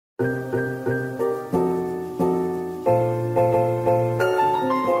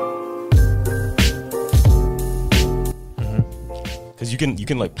Because you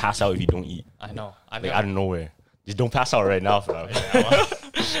can like pass out if you don't eat. I know. Like out of nowhere. Just don't pass out right now, fam.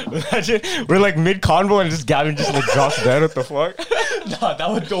 Imagine we're like mid convo and just Gavin just like drops dead. What the fuck? No, that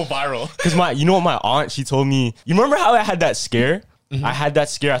would go viral. Because you know what my aunt, she told me. You remember how I had that scare? Mm-hmm. I had that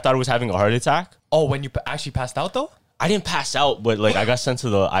scare. I thought I was having a heart attack. Oh, when you actually passed out though? I didn't pass out, but like I got sent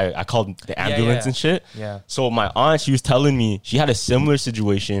to I called the ambulance and shit. Yeah. So my aunt, she was telling me she had a similar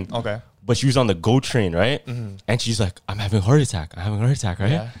situation. Okay. But she was on the GO train, right? Mm-hmm. And she's like, I'm having a heart attack, right?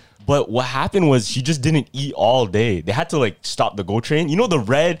 Yeah. But what happened was she just didn't eat all day. They had to like stop the GO train. You know the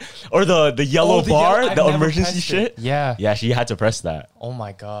red or the yellow bar, the emergency shit? Yeah. Yeah, she had to press that. Oh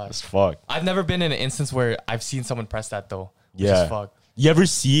my God. It's fucked. I've never been in an instance where I've seen someone press that though. Yeah. Fuck. You ever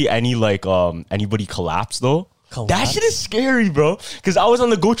see any like anybody collapse though? Collapse? That shit is scary, bro. Because I was on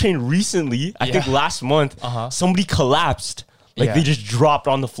the GO train recently. I think last month. Somebody collapsed. Like they just dropped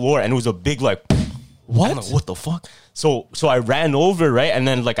on the floor and it was a big like, what? Like, what the fuck? So I ran over, right? And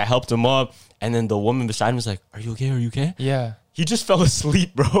then like I helped him up. And then the woman beside me was like, Are you okay? Yeah. He just fell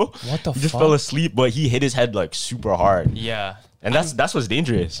asleep, bro. What the fuck? He just fell asleep, but he hit his head like super hard. Yeah. And that's what's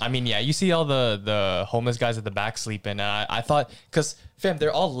dangerous. I mean, yeah, you see all the homeless guys at the back sleeping. And I thought, because, fam,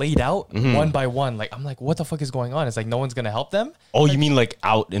 they're all laid out one by one. Like, I'm like, what the fuck is going on? It's like no one's going to help them. Oh, like, you mean like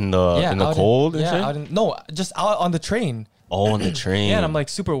out in the cold and shit? No, just out on the train. Oh, on the train. Yeah, and I'm like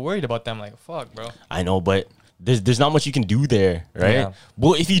super worried about them. Like, fuck, bro. I know, but there's not much you can do there, right? Yeah.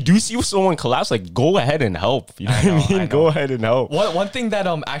 Well, if you do see someone collapse, like go ahead and help. You know what I mean? Go ahead and help. One thing that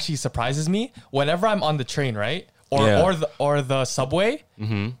actually surprises me, whenever I'm on the train, right? Or the subway,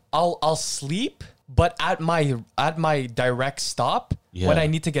 I'll sleep, but at my direct stop, when I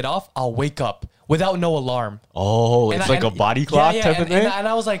need to get off, I'll wake up without no alarm. Oh, it's like a body clock type of thing? And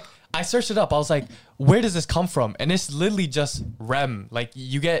I was like, I searched it up. I was like, where does this come from? And it's literally just REM. Like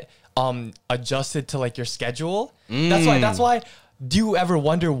you get adjusted to like your schedule. That's why. Do you ever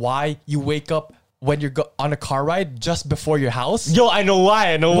wonder why you wake up when you're on a car ride just before your house? Yo, I know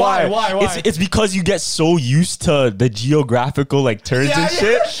why. Why? It's because you get so used to the geographical like turns and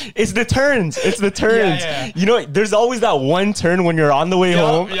shit. It's the turns. Yeah. You know, there's always that one turn when you're on the way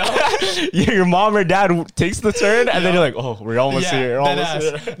home. Your mom or dad takes the turn and then you're like, oh, we're almost here.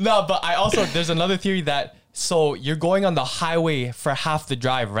 No, but there's another theory that, so you're going on the highway for half the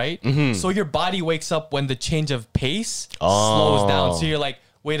drive, right? Mm-hmm. So your body wakes up when the change of pace slows down. So you're like,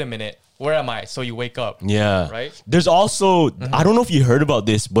 wait a minute. Where am I? So you wake up. Yeah. Right? There's also, I don't know if you heard about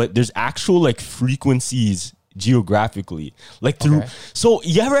this, but there's actual like frequencies geographically. Like through, so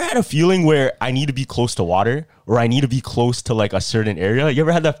you ever had a feeling where I need to be close to water or I need to be close to like a certain area? You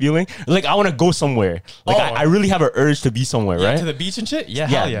ever had that feeling? Like I want to go somewhere. Like I really have an urge to be somewhere, right? To the beach and shit? Yeah,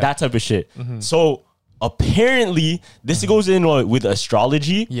 that type of shit. So apparently this goes in with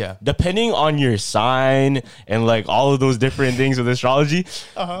astrology. Yeah. Depending on your sign and like all of those different things with astrology,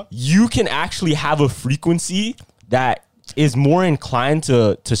 you can actually have a frequency that is more inclined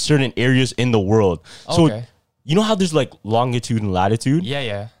to certain areas in the world. So you know how there's like longitude and latitude?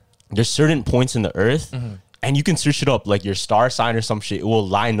 Yeah. There's certain points in the earth and you can search it up, like your star sign or some shit. It will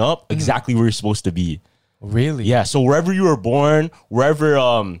line up exactly where you're supposed to be. Really? Yeah. So wherever you were born, wherever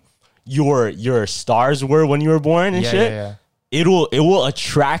your stars were when you were born and shit, it will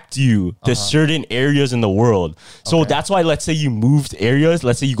attract you to certain areas in the world. So that's why, let's say you moved areas,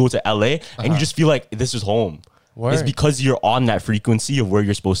 let's say you go to LA and you just feel like this is home. It's because you're on that frequency of where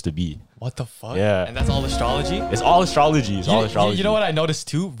you're supposed to be. What the fuck? Yeah. And that's all astrology? It's all astrology. You know what I noticed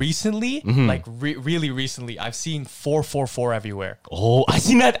too? Recently, like really recently, I've seen 444 everywhere. Oh, I've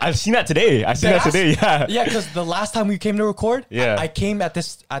seen that today. Yeah. Yeah, because the last time we came to record, yeah, I came at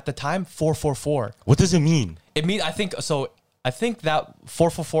the time 444. What does it mean? It means I think that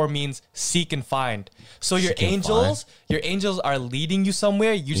 444 means seek and find. So your angels are leading you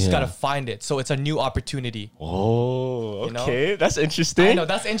somewhere. You just gotta find it. So it's a new opportunity. Oh, okay, you know? That's interesting. I know,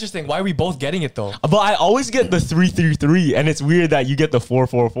 that's interesting. Why are we both getting it though? But I always get the 333, and it's weird that you get the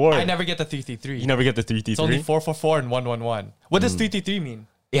 444. I never get the 333. You never get the 333. It's only 444 and 111. What does 333 mean?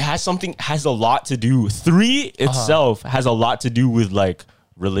 It has a lot to do. 3 itself has a lot to do with like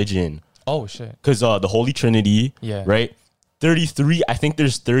religion. Oh shit. Because the Holy Trinity, right? 33, I think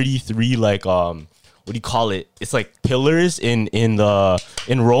there's 33 like what do you call it? It's like pillars in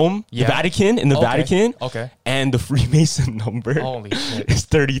Rome, the Vatican, Vatican. Okay. And the Freemason number is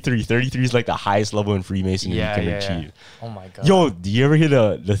 33. 33 is like the highest level in Freemasonry you can achieve. Oh my god. Yo, do you ever hear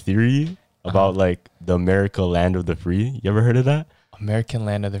the theory about like the America land of the free? You ever heard of that? American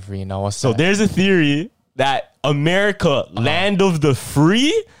land of the free. No, what's so that? There's a theory that America land of the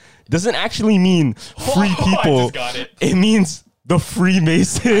free doesn't actually mean free people. I just got it. It means the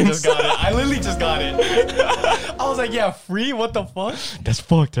Freemasons. I just got it. I literally just got it. I was like, yeah, free? What the fuck? That's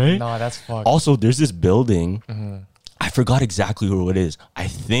fucked, right? Nah, that's fucked. Also, there's this building. I forgot exactly where it is. I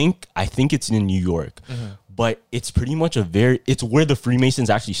think it's in New York. But it's pretty much it's where the Freemasons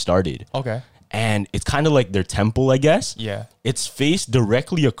actually started. Okay. And it's kind of like their temple, I guess. Yeah. It's faced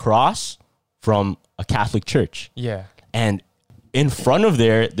directly across from a Catholic church. Yeah. And in front of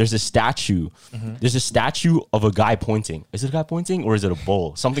there's a statue. There's a statue of a guy pointing. Is it a guy pointing or is it a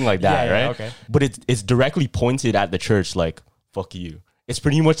bull? Something like that, Yeah, right? okay. But it's directly pointed at the church like, fuck you. It's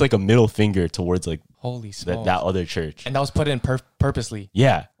pretty much like a middle finger towards like Holy smokes. that other church. And that was put in purposely.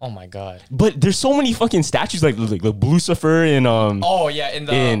 Yeah. Oh my God. But there's so many fucking statues like Lucifer in Oh yeah,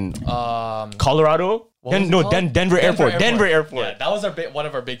 in Colorado. Denver Airport. Denver Airport. Yeah, that was one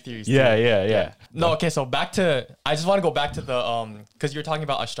of our big theories. Yeah. No, okay, so I just want to go back to the because you were talking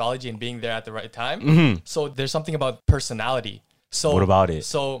about astrology and being there at the right time. So there's something about personality. So what about it?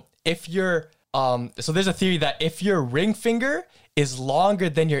 So if you're so there's a theory that if your ring finger is longer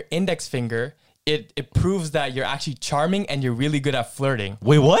than your index finger, it proves that you're actually charming and you're really good at flirting.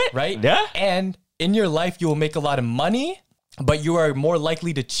 Wait, what? Right? Yeah. And in your life, you will make a lot of money, but you are more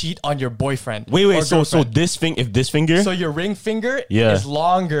likely to cheat on your boyfriend. Wait. So this finger. So your ring finger is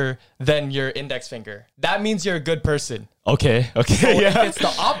longer than your index finger. That means you're a good person. Okay. So if it's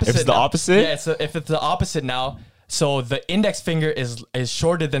the opposite. If it's the opposite. Yeah. So if it's the opposite now, so the index finger is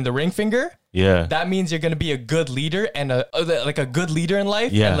shorter than the ring finger. Yeah. That means you're gonna be a good leader and a good leader in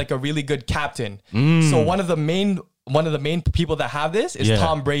life and like a really good captain. So one of the main people that have this is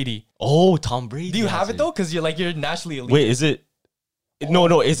Tom Brady. Oh, Tom Brady. Do you have it though? Because you're naturally a leader. Wait, is it?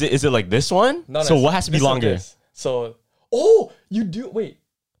 No. Is it like this one? No. So what has to be longer? So you do. Wait.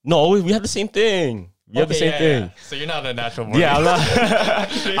 No, we have the same thing. We have the same thing. Yeah. So you're not a natural born. Yeah, I'm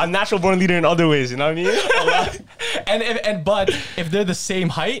not. I'm natural born leader in other ways. You know what I mean? But if they're the same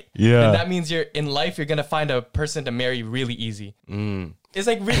height, then that means in life you're gonna find a person to marry really easy. It's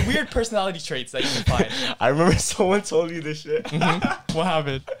like weird personality traits that you can find. I remember someone told me this shit. What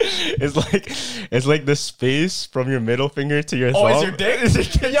happened? It's like the space from your middle finger to your thumb. Oh, is your dick?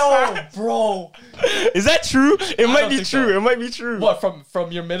 Yo, bro. Is that true? It might be true. So. It might be true. What,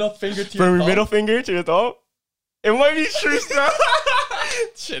 from your middle finger to your thumb? From your middle finger to your thumb? It might be true, bro.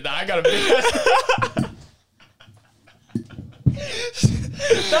 Shit, I gotta be.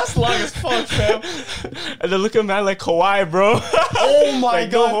 That's long as fuck, fam. And then look at man like Kawhi, bro. Oh my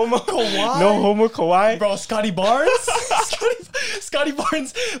like, God. No homo, Kawhi? No homo Kawhi. Bro, Scotty Barnes? Scotty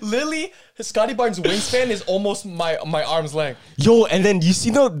Barnes, literally, Scotty Barnes' wingspan is almost my arm's length. Yo, and then you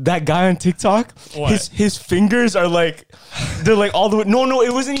see that guy on TikTok? What? His fingers are like, they're like all the way. No,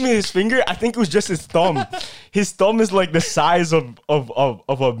 it wasn't even his finger. I think it was just his thumb. His thumb is like the size of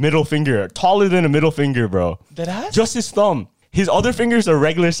a middle finger. Taller than a middle finger, bro. That? Just his thumb. His other fingers are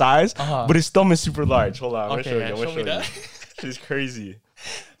regular size, but his thumb is super large. Hold on, I'm gonna show you. That. It's crazy.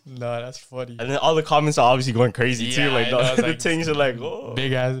 No, that's funny. And then all the comments are obviously going crazy too. Like the like, things are like, oh,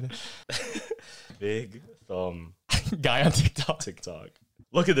 big ass, big thumb guy on TikTok.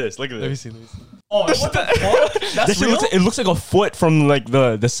 Look at this. Let me see. Oh, what the fuck? That's real? It looks like a foot from like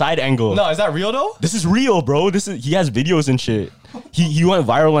the side angle. No, is that real though? This is real, bro. He has videos and shit. He went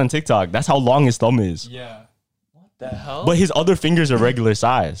viral on TikTok. That's how long his thumb is. Yeah. What the hell? But his other fingers are regular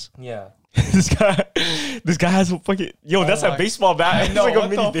size. Yeah. This guy has a fucking that's a baseball bat. I know, it's like a what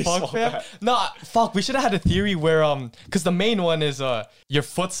mini the baseball fuck, fam? bat. No, fuck. We should have had a theory where because the main one is your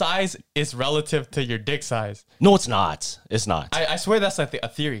foot size is relative to your dick size. No, it's not. It's not. I swear that's like a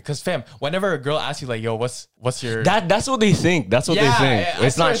theory. Because fam, whenever a girl asks you like, yo, what's your that's what they think. That's what they think. Yeah,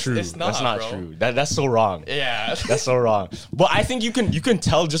 it's not true. It's not, that's not bro. true. That's so wrong. Yeah. That's so wrong. But I think you can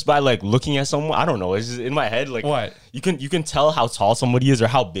tell just by like looking at someone. I don't know. It's just in my head. Like what? You can tell how tall somebody is or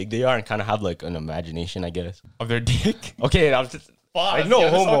how big they are and kind of have like an imagination, I guess. Of their dick? Okay, I'm just like, no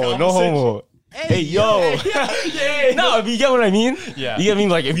homo. Hey, yo. Yeah. No, you get what I mean? Yeah. You get what I mean?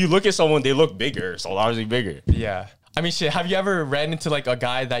 Like if you look at someone, they look bigger, so obviously bigger. Yeah. I mean, shit, have you ever ran into like a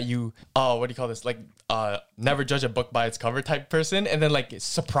guy that you, what do you call this? Like, never judge a book by its cover type person, and then like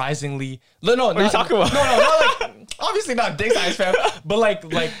surprisingly, what are you talking about? No, not like, obviously not dick size, fam, but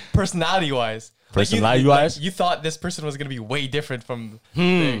like personality wise. Personality wise? You thought this person was gonna be way different from.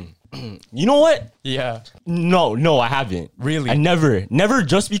 You know what? Yeah. No, I haven't. Really? I never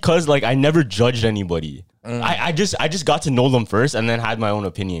just because like I never judged anybody. I just got to know them first and then had my own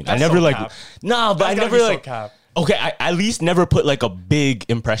opinion. That's I never so like cap. nah, but That's I never gotta be so like cap. okay, I at least never put like a big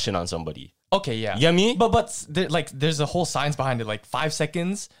impression on somebody. Okay, yeah. You know what I mean? But there's a whole science behind it. Like 5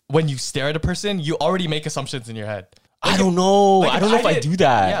 seconds when you stare at a person, you already make assumptions in your head. I don't know. Like I don't know if I do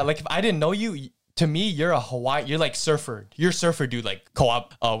that. Yeah, like if I didn't know you, to me, you're a Hawaii. You're like surfer. You're surfer dude, like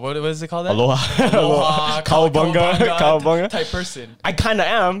co-op. What is it called? That? Aloha, Kawabunga type person. I kind of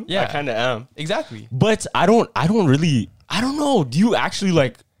am. Yeah, I kind of am. Exactly. But I don't know. Do you actually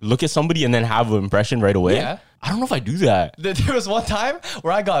like look at somebody and then have an impression right away? Yeah. I don't know if I do that. There was one time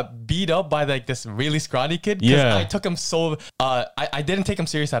where I got beat up by like this really scrawny kid. Yeah. I took him I didn't take him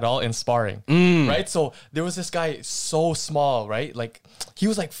serious at all in sparring. Right. So there was this guy so small, right? Like he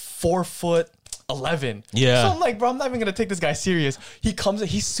was like 4'11". Yeah. So I'm like, bro, I'm not even gonna take this guy serious. He comes in,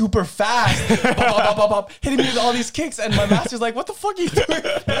 he's super fast, hitting me with all these kicks, and my master's like, what the fuck are you doing?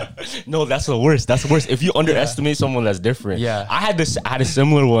 No, that's the worst. That's the worst. If you underestimate someone that's different. Yeah. I had a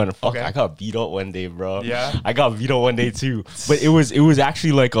similar one. Fuck, Okay. I got beat up one day, bro. Yeah. I got beat up one day too. But it was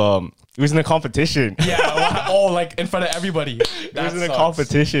actually like it was in a competition. Yeah. Oh, like in front of everybody. It was in a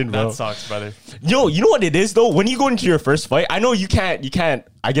competition, bro. That sucks, brother. Yo, you know what it is though? When you go into your first fight, I know you can't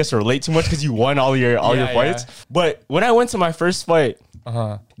I guess relate too much because you won all your fights. Yeah. But when I went to my first fight,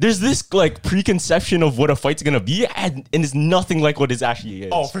 there's this like preconception of what a fight's gonna be, and it's nothing like what it actually is.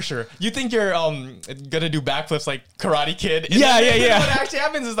 Oh, for sure. You think you're gonna do backflips like Karate Kid. And Yeah. What actually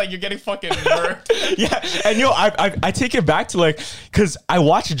happens is like you're getting fucking murked. Yeah, and yo, I take it back to like, cause I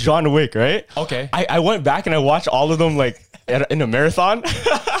watched John Wick, right? Okay. I went back and I watched all of them like in a marathon.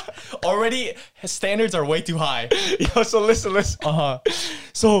 Already, his standards are way too high. Yo, so listen.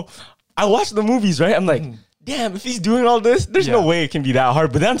 So I watched the movies, right? I'm like, damn, if he's doing all this, there's no way it can be that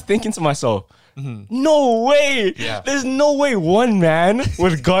hard. But then I'm thinking to myself, no way. Yeah. There's no way one man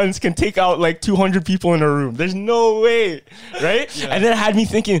with guns can take out like 200 people in a room. There's no way, right? Yeah. And then it had me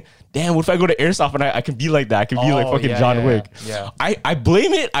thinking, damn, what if I go to Airsoft and I can be like that? I can be like fucking John Wick. Yeah. I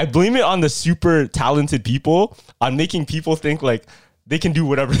blame it on the super talented people, on making people think like they can do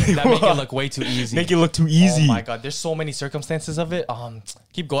whatever they That want. make it look way too easy. Make it look too easy. Oh my god, there's so many circumstances of it.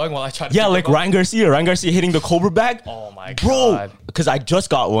 Keep going while I try to. Yeah, like Ryan Garcia hitting the Cobra bag. Oh my Bro, god. because I just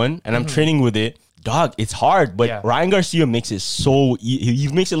got one and I'm training with it. Dog, it's hard, but Yeah. Ryan Garcia makes it so he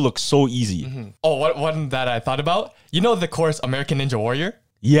makes it look so easy. Oh, one that I thought about. You know the course American Ninja Warrior?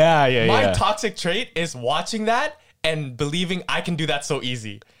 Yeah. My toxic trait is watching that and believing I can do that so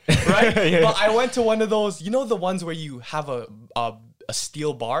easy, right? Yeah. But I went to one of those, you know, the ones where you have a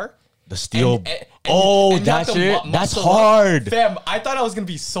steel bar. The steel. And oh, you have that to shit. That's muscle up. hard. Fam, I thought I was gonna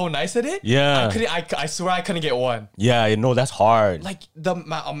be so nice at it. Yeah. I swear I couldn't get one. Yeah, no, that's hard. Like the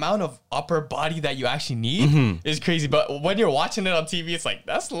amount of upper body that you actually need is crazy. But when you're watching it on TV, it's like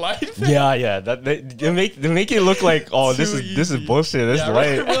that's light. Fam. Yeah. They make it look like, oh, this is bullshit. This is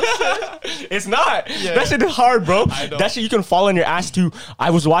light. It's not. Yeah. That shit is hard, bro. I know. That shit you can fall on your ass too. I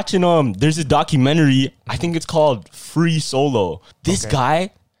was watching there's this documentary, I think it's called Free Solo. This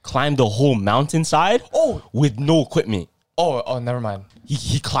guy climbed the whole mountainside with no equipment. Oh, never mind.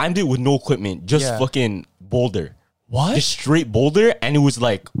 He climbed it with no equipment, just fucking boulder. What? Just straight boulder, and it was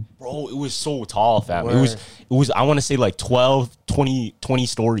like, bro, it was so tall, fam. Word. It was I want to say like 12, 20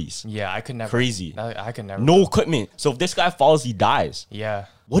 stories. Yeah, I could never. Crazy. I could never. No equipment. So if this guy falls, he dies. Yeah.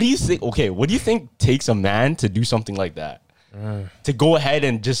 What do you think? Okay, what do you think takes a man to do something like that? To go ahead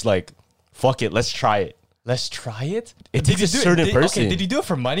and just like, fuck it, let's try it. Let's try it. It takes a certain person. Okay, did he do it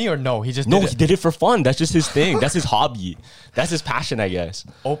for money or no? He just No, did he it. did it for fun. That's just his thing. That's his hobby. That's his passion, I guess.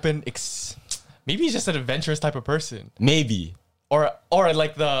 Maybe he's just an adventurous type of person, Maybe. or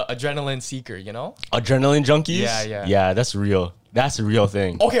like the adrenaline seeker, you know? Adrenaline junkies? Yeah. Yeah, that's real. That's a real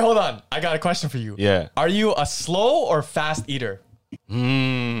thing. Okay, hold on. I got a question for you. Yeah. Are you a slow or fast eater?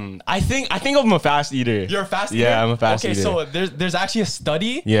 I think I'm a fast eater. You're a fast eater? Yeah, I'm a fast eater. Okay, so there's actually a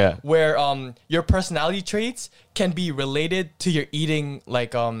study where your personality traits can be related to your eating,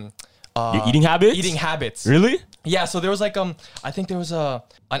 like your eating habits? Eating habits. Really? Yeah, so there was like I think there was an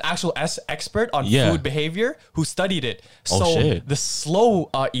actual expert on food behavior who studied it. So the slow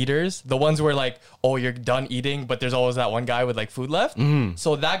eaters, the ones where like, oh, you're done eating, but there's always that one guy with like food left.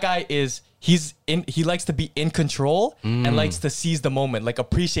 So that guy he likes to be in control and likes to seize the moment, like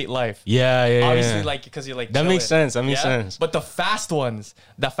appreciate life. Yeah. Obviously, like because you're like that makes sense. That makes sense. But the fast ones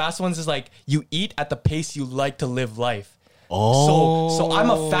is like you eat at the pace you like to live life. Oh, so I'm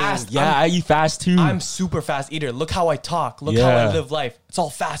a fast. Yeah, I eat fast too. I'm super fast eater. Look how I talk. Look how I live life. It's all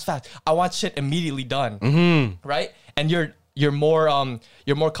fast. I want shit immediately done. Right? And you're more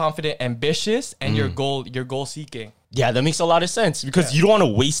confident, ambitious, and you're goal seeking. Yeah, that makes a lot of sense because you don't want to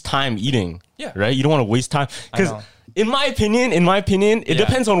waste time eating. Yeah. Right? You don't want to waste time because in my opinion, it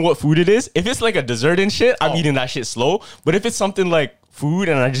depends on what food it is. If it's like a dessert and shit, I'm eating that shit slow. But if it's something like food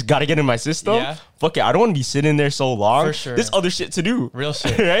and I just gotta get in my system, fuck it, I don't want to be sitting there so long. For sure. There's other shit to do. Real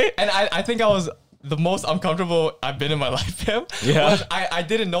shit. Right? And I think I was the most uncomfortable I've been in my life, fam. Yeah. Was I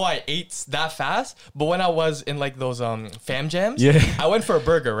didn't know I ate that fast, but when I was in like those fam jams, Yeah. I went for a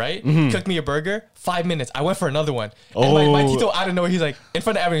burger, right? Cooked me a burger, 5 minutes. I went for another one. And Oh. my Tito out of nowhere, he's like, in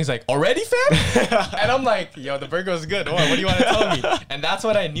front of everyone, he's like, already, fam? And I'm like, yo, the burger was good. What do you want to tell me? And that's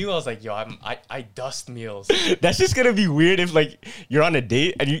what I knew. I was like, yo, I dust meals. That's just gonna be weird if like you're on a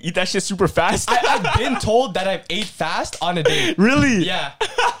date and you eat that shit super fast. I've been told that I've ate fast on a date. Really? Yeah.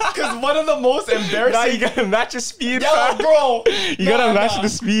 Because one of the most embarrassing. Nah, you gotta match the speed, Yeah, fam. bro. You gotta match the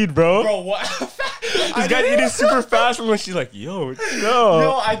speed, bro. Bro, what? This guy eating super fast, and when she's like, "Yo,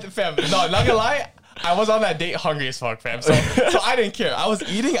 no." Fam, no, not gonna lie. I was on that date hungry as fuck, fam. So I didn't care. I was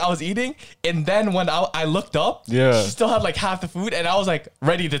eating, and then when I looked up, Yeah. she still had like half the food, and I was like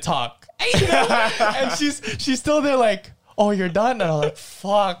ready to talk. You know? And she's still there like, oh, you're done, and I'm like,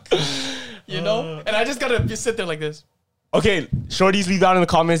 fuck, you know. And I just gotta just sit there like this. Okay, shorties, leave down in the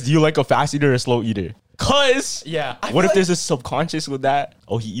comments. Do you like a fast eater or a slow eater? Cause Yeah. what if there's a subconscious with that?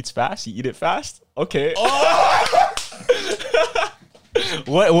 Oh, he eats fast. He eat it fast. Okay. Oh!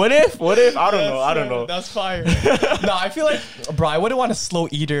 What if? I don't know. That's fire. No, I feel like, bro, I wouldn't want a slow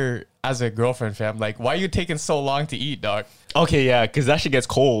eater as a girlfriend, fam. Like, why are you taking so long to eat, dog? Okay, yeah, because that shit gets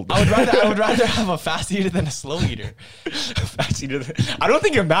cold. I would rather have a fast eater than a slow eater. Fast eater. I don't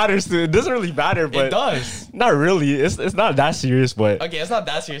think it matters. It doesn't really matter, but It does. Not really. It's not that serious, but Okay, it's not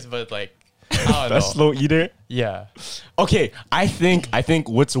that serious, but like, I don't know. a slow eater. Yeah. Okay, I think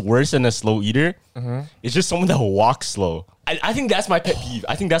what's worse than a slow eater is just someone that walks slow. I think that's my pet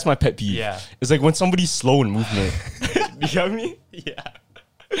peeve. Yeah. It's like when somebody's slow in movement. You get me? Yeah.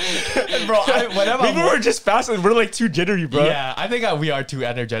 Bro, whenever Maybe we're just fast and we're like too jittery, bro. Yeah, I think we are too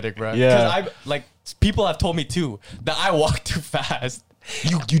energetic, bro. Yeah. Because people have told me too that I walk too fast.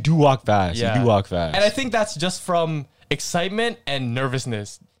 You do walk fast. Yeah. You do walk fast. And I think that's just from excitement and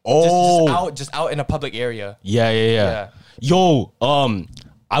nervousness. Oh. Just out in a public area. Yeah. Yo,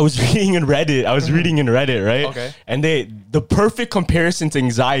 I was reading in Reddit. Right? Okay. And the perfect comparison to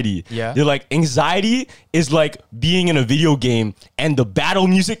anxiety. Yeah. They're like, anxiety is like being in a video game and the battle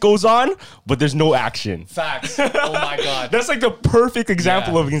music goes on, but there's no action. Facts. Oh my god. That's like the perfect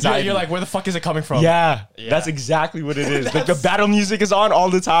example of anxiety. You're like, where the fuck is it coming from? Yeah, that's exactly what it is. Like the battle music is on all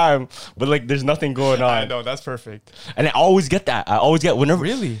the time, but like there's nothing going on. I know, that's perfect. And I always get that. Whenever.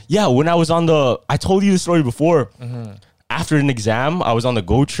 Really? Yeah, when I was I told you the story before. After an exam, I was on the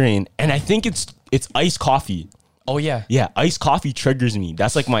GO train, and I think it's iced coffee. Oh yeah. Yeah, iced coffee triggers me.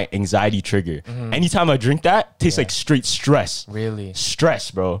 That's like my anxiety trigger. Anytime I drink that, tastes like straight stress. Really?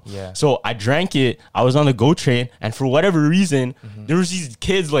 Stress, bro. Yeah. So I drank it. I was on the GO train, and for whatever reason, there was these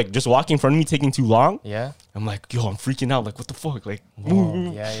kids like just walking in front of me, taking too long. Yeah. I'm like, yo, I'm freaking out. Like, what the fuck? Like,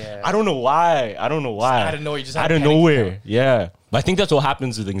 move. Yeah. I don't know why. Out of nowhere, you just had out a of panic nowhere. attack. Yeah. But I think that's what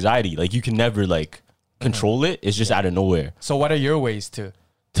happens with anxiety. Like, you can never like control it. It's just out of nowhere. So what are your ways to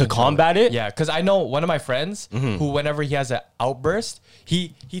combat it? Yeah, because I know one of my friends who, whenever he has an outburst,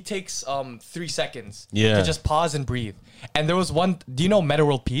 he takes 3 seconds to just pause and breathe. And there was one. Do you know Meta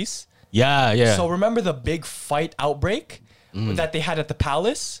World Peace? Yeah. So remember the big fight outbreak that they had at the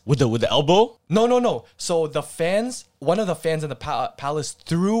palace? With the elbow? No. So one of the fans in the palace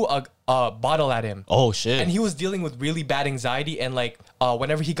threw a bottle at him. Oh shit. And he was dealing with really bad anxiety, and like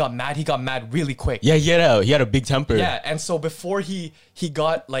whenever he got mad really quick. Yeah, he had a big temper. Yeah, and so before he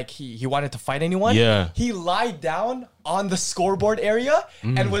got like he wanted to fight anyone, he lied down on the scoreboard area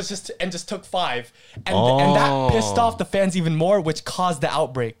and just took 5, and that pissed off the fans even more, which caused the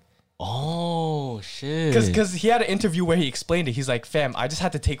outbreak. Oh shit. Because he had an interview where he explained it. He's like, fam, I just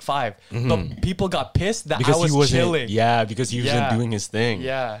had to take 5, but people got pissed that Because I was chilling. Yeah, because he wasn't doing his thing.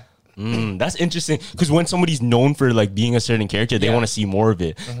 Yeah. That's interesting, because when somebody's known for like being a certain character, they want to see more of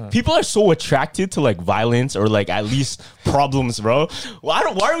it. People are so attracted to like violence or like at least problems, bro. Why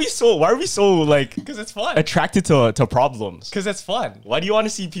are we so like? Because it's fun. Attracted to problems. Because it's fun. Why do you want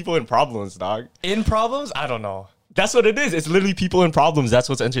to see people in problems, dog? In problems? I don't know. That's what it is. It's literally people in problems. That's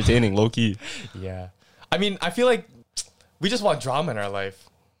what's entertaining, low key. Yeah. I mean, I feel like we just want drama in our life.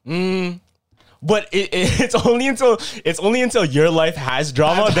 But it's only until your life has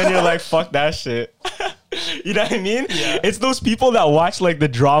drama, then you're like, fuck that shit. You know what I mean? Yeah. It's those people that watch like the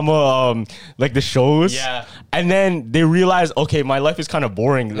drama, like the shows. Yeah. And then they realize, okay, my life is kind of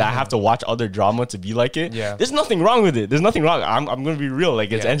boring. That I have to watch other drama to be like it. Yeah. There's nothing wrong with it. There's nothing wrong. I'm gonna be real.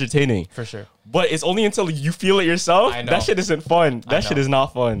 Like, it's entertaining. For sure. But it's only until you feel it yourself. I know. That shit isn't fun. That shit is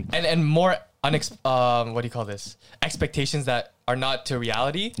not fun. And more what do you call this? Expectations that are not to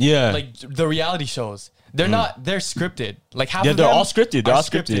reality. Yeah. Like the reality shows. They're not, they're scripted. Like half of they're them all scripted. They're are all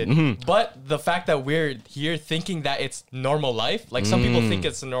scripted. But the fact that we're here thinking that it's normal life, like some people think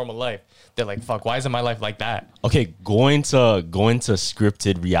it's a normal life. They're like, fuck, why isn't my life like that? Okay, going to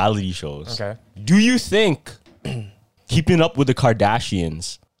scripted reality shows. Okay. Do you think Keeping Up with the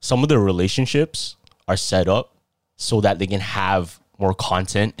Kardashians, some of their relationships are set up so that they can have more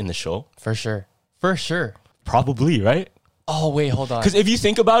content in the show? For sure. For sure. Probably, right? Oh, wait, hold on. Because if you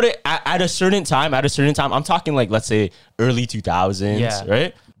think about it, at a certain time, I'm talking like, let's say early 2000s,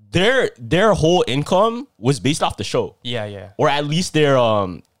 right? Their whole income was based off the show. Yeah. Or at least their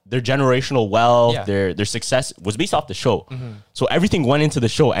generational wealth, their success was based off the show. So everything went into the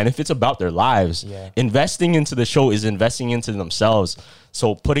show. And if it's about their lives, investing into the show is investing into themselves.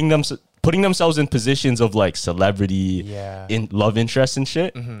 So putting themselves in positions of like celebrity, in love interest and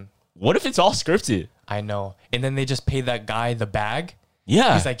shit. What if it's all scripted? I know. And then they just pay that guy the bag.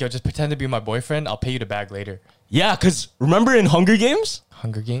 Yeah. He's like, yo, just pretend to be my boyfriend. I'll pay you the bag later. Yeah, because remember in Hunger Games?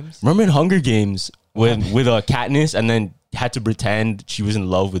 Remember in Hunger Games with Katniss and then had to pretend she was in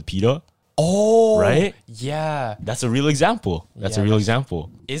love with Peter? Oh. Right? Yeah. That's a real example. That's a real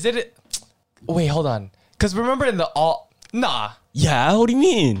example. Is it? Wait, hold on. Because remember in the all... Nah. Yeah, what do you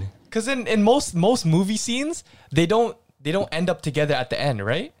mean? Because in most movie scenes, they don't end up together at the end,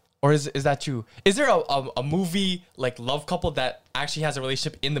 right? Or is that true? Is there a movie like love couple that actually has a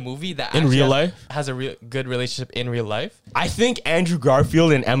relationship in the movie that in real life has a real good relationship in real life? I think Andrew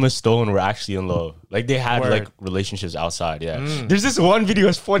Garfield and Emma Stone were actually in love. Like they had like relationships outside. Yeah. There's this one video,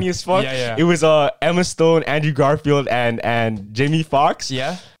 it's funny as fuck. Yeah. It was Emma Stone, Andrew Garfield, and Jamie Foxx.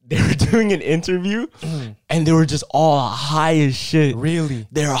 Yeah. They were doing an interview and they were just all high as shit. Really?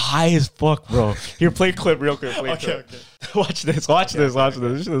 They're high as fuck, bro. Here, play a clip real quick. Okay. Watch this.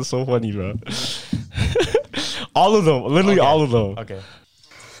 This is so funny, bro. All of them. Literally all of them. Okay.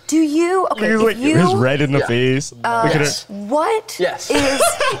 Do you... Okay, like, his red in the face. Look at her. What Yes. is...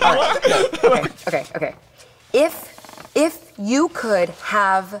 All right. Okay. If you could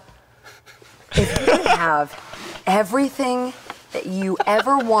have everything that you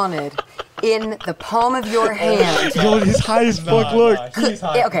ever wanted in the palm of your hand... Yo, he's high as fuck, look. He's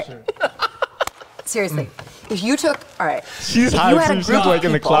high. Okay. Seriously. If you took... All right. She's high. You had a group like of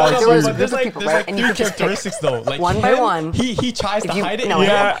in the people. clouds. There was a But group of people, right? And you could just pick characteristics though. Like one by one. He tries to hide it. no,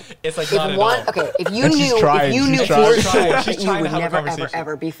 Yeah. It's like If not one, at all. okay, if you And she's knew, trying, if you she's knew trying. for She's sure trying. that She's you trying would to have a never, ever, conversation.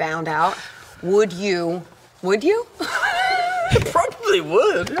 ever be found out, would you? Would you? Probably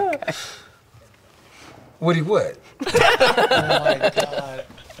would. Yeah. Would he would? Oh my god.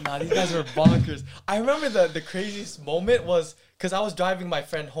 Nah, these guys are bonkers. I remember the craziest moment was because I was driving my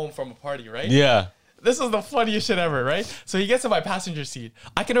friend home from a party, right? Yeah. This is the funniest shit ever, right? So he gets in my passenger seat.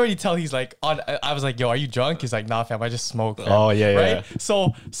 I can already tell he's like on. I was like, "Yo, are you drunk?" He's like, "Nah, fam, I just smoked." Fam. Oh, yeah, right?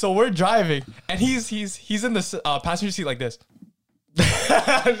 yeah. So we're driving, and he's in the passenger seat like this.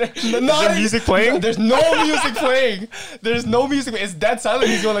 Is there music playing? There's no music playing. There's no music. It's dead silent.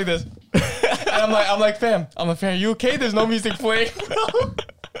 He's going like this. And I'm like, fam, are you okay? There's no music playing.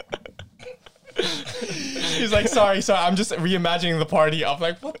 He's like, sorry, I'm just reimagining the party. I'm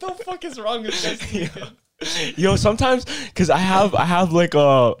like, what the fuck is wrong with this? Yo, sometimes because I have like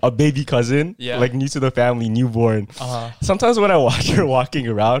a baby cousin, like new to the family, newborn. Sometimes when I watch her walking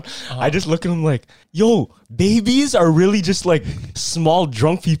around, I just look at him like, yo, babies are really just like small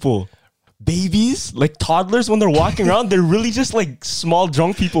drunk people. Babies, like toddlers, when they're walking around, they're really just like small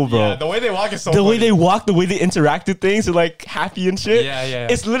drunk people, bro. Yeah, the way they walk is so the funny. way they walk, the way they interact with things, they're like happy and shit. Yeah.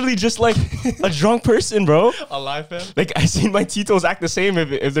 It's literally just like a drunk person, bro. Alive, fam. Like I seen my Titos act the same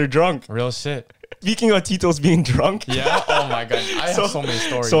if they're drunk. Real shit. Speaking of Titos being drunk. Yeah. Oh my god. I have so many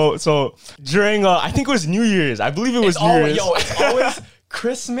stories. So during I think it was New Year's. I believe it was New Year's. It's always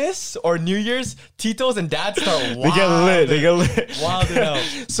Christmas or New Year's. Titos and dads start wild. They get lit. Wild out.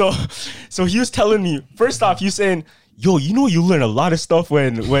 So he was telling me, first off, he was saying, yo, you know you learn a lot of stuff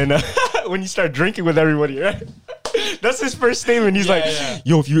when you start drinking with everybody, right? That's his first statement. He's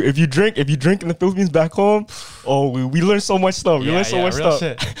yo, if you drink in the Philippines back home, we learn so much stuff. We learn so much stuff.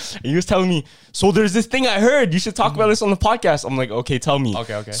 Shit. And he was telling me, so there's this thing I heard. You should talk about this on the podcast. I'm like, okay, tell me.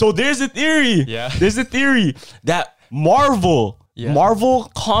 Okay. So there's a theory. Yeah. There's a theory that Marvel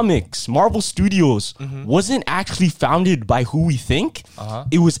Comics, Marvel Studios wasn't actually founded by who we think.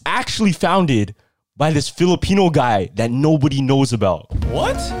 It was actually founded by this Filipino guy that nobody knows about.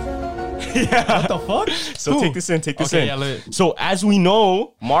 What? Yeah. What the fuck? So take this in. Yeah, So as we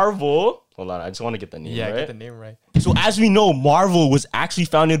know, Marvel, Hold on, I just want to get the name Yeah, right. get the name right. So as we know, Marvel was actually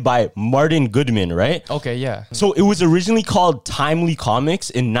founded by Martin Goodman, right? Okay, yeah. So it was originally called Timely Comics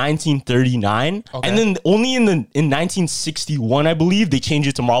in 1939, Okay. and then only in 1961, I believe, they changed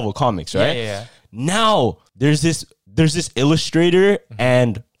it to Marvel Comics, right? Yeah. Now there's this illustrator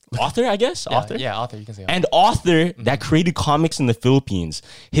and author, I guess, author. Yeah, author. You can say author. And author that created comics in the Philippines.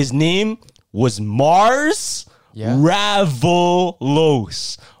 His name was Mars Ravolos.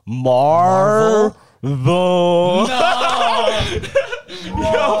 Marvel. No. What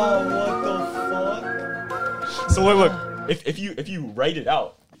the fuck? So wait. If you write it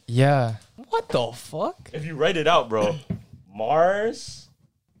out. Yeah. What the fuck? If you write it out, bro. Mars,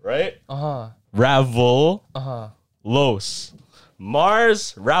 right? Ravolos.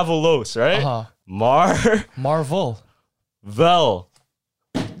 Mars Ravolos, right? Marvel. Vel.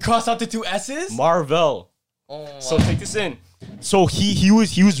 Cross out the two S's? Marvel. So take this in. So he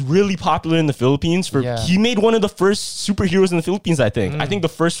was really popular in the Philippines he made one of the first superheroes in the Philippines, I think. I think the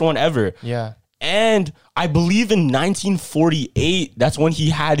first one ever. Yeah. And I believe in 1948, that's when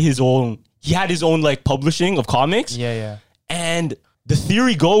he had his own like publishing of comics. Yeah. And the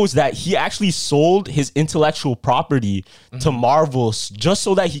theory goes that he actually sold his intellectual property to Marvel just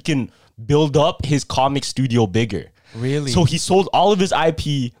so that he can build up his comic studio bigger. Really? So he sold all of his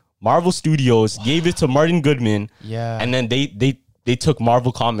IP, Marvel Studios, gave it to Martin Goodman. Yeah. And then they took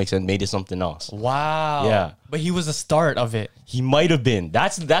Marvel Comics and made it something else. Wow. Yeah. But he was the start of it. He might have been.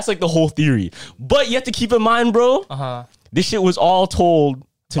 That's like the whole theory. But you have to keep in mind, bro. This shit was all told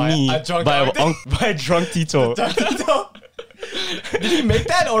to me by a drunk Tito. Did he make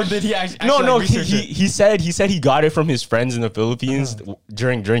that, or did he actually? No. He said he got it from his friends in the Philippines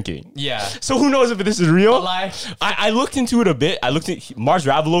during drinking. Yeah. So who knows if this is real? A lie. I looked into it a bit. Mars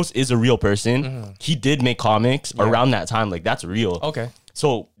Ravolos is a real person. He did make comics around that time. Like, that's real. Okay.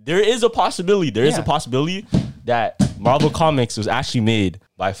 So there is a possibility. There is a possibility that Marvel Comics was actually made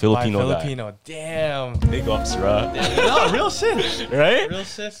by a Filipino guy. Damn. Big ups, bro. No, real shit. Right? Real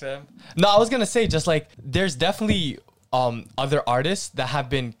shit, fam. No, I was gonna say, just like, there's definitely other artists that have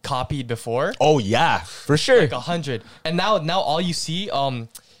been copied before. Oh yeah, for sure. Like 100. And now all you see,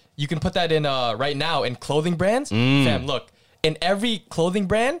 you can put that in right now in clothing brands. Fam, look, in every clothing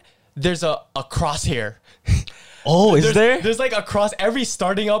brand, there's a crosshair. Oh, is there? There's like across every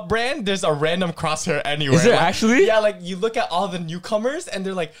starting up brand, there's a random crosshair anywhere. Is there like, actually? Yeah, like you look at all the newcomers and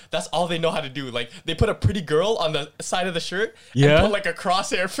they're like, that's all they know how to do. Like they put a pretty girl on the side of the shirt and put like a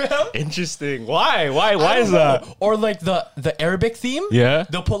crosshair, fam. Interesting. Why is that? Or like the Arabic theme. Yeah.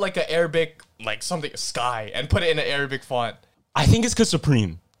 They'll put like an Arabic, like something sky and put it in an Arabic font. I think it's because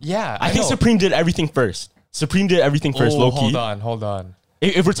Supreme. Yeah. I think Supreme did everything first. Low-key. Hold on.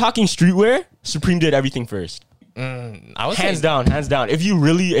 If we're talking streetwear, Supreme did everything first. Hands down. If you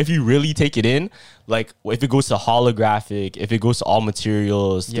really take it in, like if it goes to holographic, if it goes to all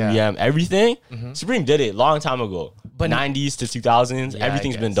materials, 3M, everything, Supreme did it long time ago. But 90s to 2000s,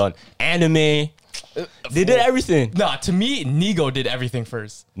 everything's been done. Anime, they did everything. Nah, to me, Nigo did everything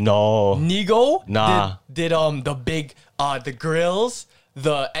first. No. Nigo Nah. did the big the grills,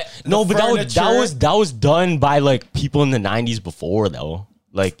 the no, but furniture. that was done by like people in the 90s before though.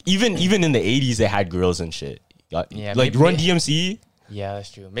 Like even in the 80s they had grills and shit. Yeah, like Run DMC. Yeah, that's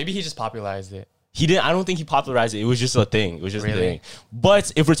true. Maybe he just popularized it. He didn't. I don't think he popularized it. It was just a thing. It was just a thing.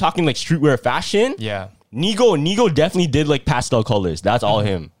 But if we're talking like streetwear fashion, Nigo definitely did like pastel colors. That's all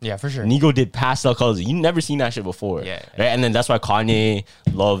him. Yeah, for sure. Nigo did pastel colors. You never seen that shit before. Yeah. Right. And then that's why Kanye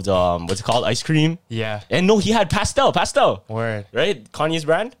loved what's it called, ice cream. Yeah. And no, he had pastel. Word. Right. Kanye's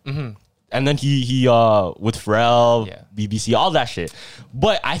brand. And then he with Pharrell, BBC, all that shit.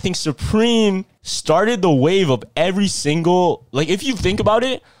 But I think Supreme started the wave of every single, like if you think about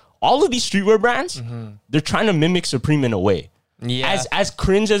it, all of these streetwear brands, they're trying to mimic Supreme in a way. Yeah. As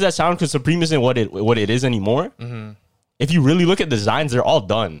cringe as that sounds, because Supreme isn't what it is anymore. If you really look at designs, they're all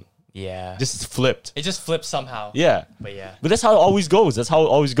done. Yeah. Just flipped. It just flips somehow. Yeah. But that's how it always goes.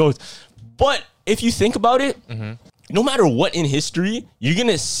 But if you think about it, no matter what in history, you're going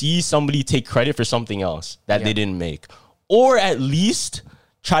to see somebody take credit for something else that they didn't make. Or at least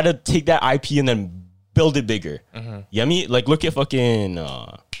try to take that IP and then build it bigger. You know what I mean? Like, look at fucking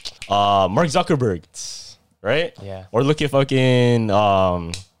Mark Zuckerberg, right? Yeah. Or look at fucking,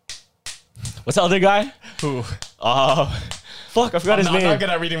 what's the other guy? Who? Fuck, I forgot his name. I'm not good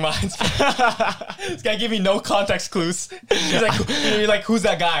at reading minds. This guy gave me no context clues. He's like, who's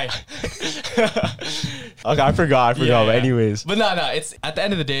that guy? Okay, I forgot. But anyways. But no, it's at the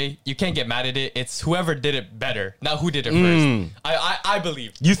end of the day, you can't get mad at it. It's whoever did it better, not who did it first. I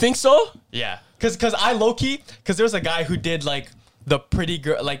believe. You think so? Yeah. Cause I low-key, cause there was a guy who did like the pretty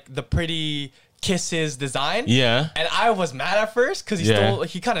girl, like the pretty kisses design. Yeah. And I was mad at first because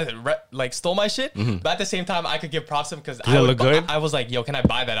he kind of stole my shit. But at the same time, I could give props to him because I was like, yo, can I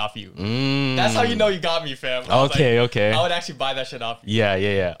buy that off you? That's how you know you got me, fam. Okay. I would actually buy that shit off you.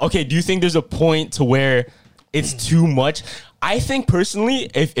 Yeah. Okay, do you think there's a point to where it's too much? I think personally,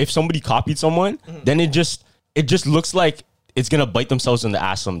 if somebody copied someone, then it just looks like it's gonna bite themselves in the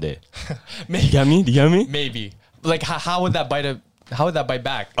ass someday. Maybe. Do you get me? Maybe. Like, how would that bite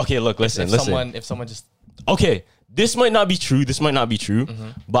back? Okay, look, listen. If someone just... Okay, this might not be true.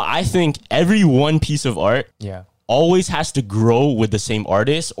 But I think every one piece of art always has to grow with the same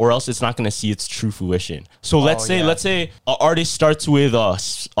artist, or else it's not going to see its true fruition. So let's say an artist starts with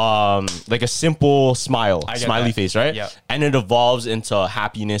like a simple smiley face, right? Yeah. And it evolves into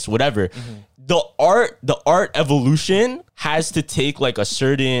happiness, whatever. The art evolution has to take like a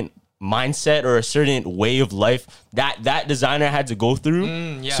certain mindset or a certain way of life that designer had to go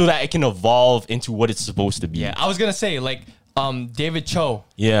through so that it can evolve into what it's supposed to be. Yeah, I was gonna say like David Cho.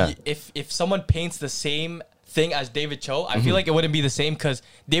 Yeah. If someone paints the same thing as David Cho, I feel like it wouldn't be the same because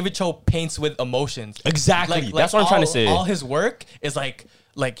David Cho paints with emotions. Exactly. That's what I'm trying to say. All his work is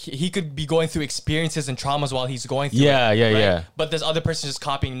like he could be going through experiences and traumas while he's going through Yeah. But this other person just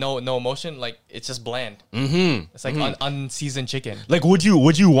copying no emotion, like it's just bland. It's like unseasoned chicken. Like, would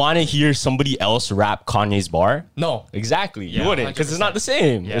you want to hear somebody else rap Kanye's bar? No. Exactly. Yeah, you wouldn't, because it's not the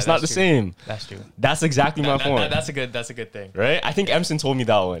same. Yeah, it's not the same. That's true. That's exactly my point. That's a good thing. Right? I think Emson told me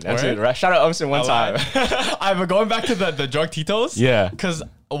that one. Right? Shout out Emson one time. I'm going back to the drug Titos. Yeah. Because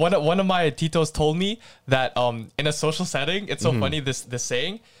one of my Titos told me that in a social setting, it's so funny, this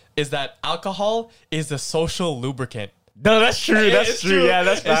saying is that alcohol is the social lubricant. No, that's true. That's true. Yeah,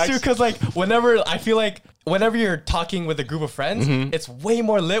 that's facts. It's true because like whenever you're talking with a group of friends, it's way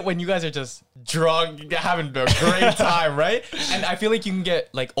more lit when you guys are just drunk, having a great time, right? And I feel like you can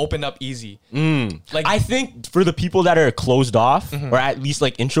get like opened up easy. Like, I think for the people that are closed off or at least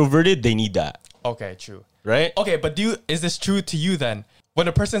like introverted, they need that. Okay, true. Right? Okay, but is this true to you then? When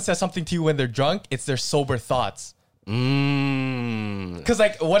a person says something to you when they're drunk, it's their sober thoughts. Because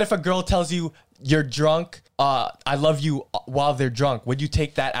like, what if a girl tells you you're drunk, I love you while they're drunk? Would you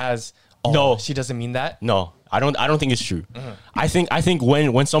take that as no? She doesn't mean that. No, I don't think it's true. I think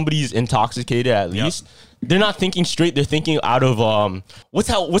when somebody's intoxicated, at least they're not thinking straight. They're thinking out of what's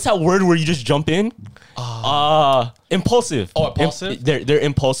that word where you just jump in? Impulsive. Oh, impulsive. They're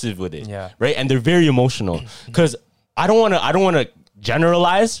impulsive with it. Yeah. Right, and they're very emotional. Because I don't want to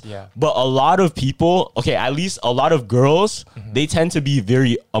generalize, but a lot of people, at least a lot of girls, they tend to be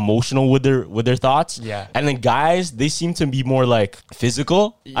very emotional with their thoughts. Yeah. And then guys, they seem to be more like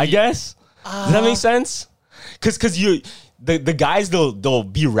physical, I guess. Does that make sense? Cause the guys they'll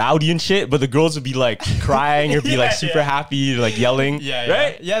be rowdy and shit, but the girls will be like crying or be like super happy, like yelling.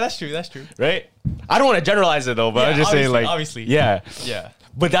 Right? Yeah, that's true. Right? I don't want to generalize it though, but I'm just saying like obviously. Yeah.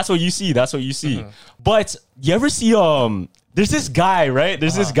 But that's what you see. But you ever see there's this guy, right?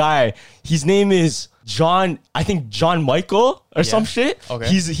 This guy. His name is John Michael or some shit. Okay.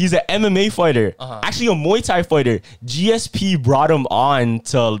 He's an MMA fighter. Actually a Muay Thai fighter. GSP brought him on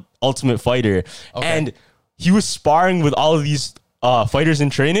to Ultimate Fighter. Okay. And he was sparring with all of these fighters in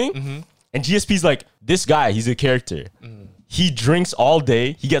training. And GSP's like, this guy, he's a character. He drinks all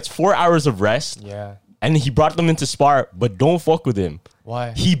day. He gets 4 hours of rest. Yeah. And he brought them into spar, but don't fuck with him.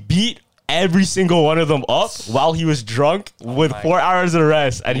 Why? He beat every single one of them up while he was drunk with 4 hours of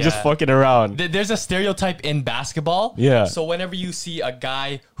rest and just fucking around. There's a stereotype in basketball. Yeah. So whenever you see a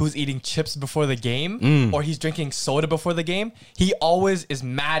guy who's eating chips before the game or he's drinking soda before the game, he always is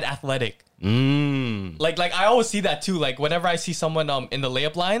mad athletic. Like I always see that too. Like whenever I see someone in the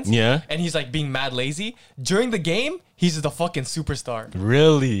layup lines, and he's like being mad lazy during the game, he's the fucking superstar.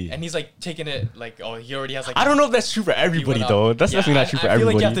 Really? And he's like taking it like, he already has like. I don't know if that's true for everybody though. That's definitely not true for everybody.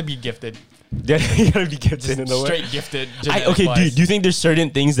 I feel like you have to be gifted. Yeah, you gotta be gifted in the way. Straight gifted. Okay, do you think there's certain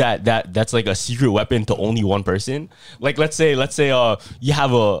things that's like a secret weapon to only one person? Like let's say you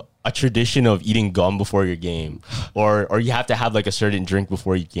have a tradition of eating gum before your game, or you have to have like a certain drink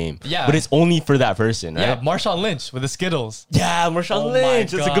before your game. Yeah. But it's only for that person, right? Yeah, Marshawn Lynch with the Skittles. Yeah, Marshawn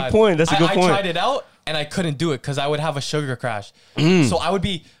Lynch. That's a good point. I tried it out and I couldn't do it because I would have a sugar crash. So I would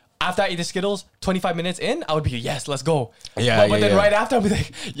be, after I eat the Skittles, 25 minutes in, I would be, yes, let's go. Yeah. But then right after, I'd be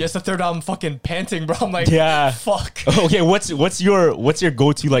like, yes, the third round, I'm fucking panting, bro. I'm like, fuck. Okay, what's your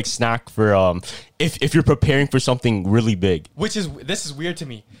go-to like snack for if you're preparing for something really big? This is weird to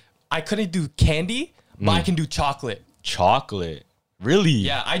me. I couldn't do candy, but I can do chocolate. Chocolate? Really?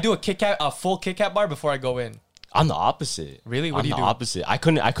 Yeah, I do a full Kit Kat bar before I go in. I'm the opposite. Really? What I'm do you the do? opposite. I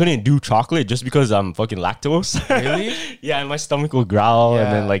couldn't do chocolate just because I'm fucking lactose. Really? Yeah, and my stomach will growl,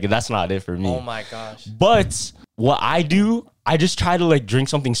 and then Yeah. like that's not it for me. Oh my gosh. But what I do, I just try to like drink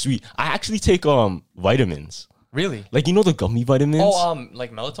something sweet. I actually take vitamins. Really? Like you know the gummy vitamins? Oh,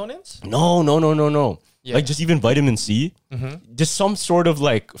 like melatonins? No. Yeah. Like just even vitamin C. Just some sort of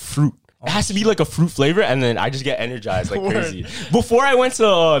like fruit. It has to be like a fruit flavor, and then I just get energized like Word. crazy. Before I went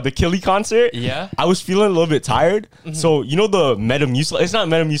to the Killy concert, Yeah. I was feeling a little bit tired. So you know the Metamucil? It's not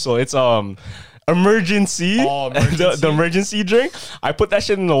Metamucil. It's emergency. Oh, Emergency. the emergency drink. I put that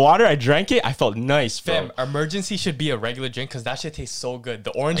shit in the water. I drank it. I felt nice, fam. Fam, emergency should be a regular drink because that shit tastes so good.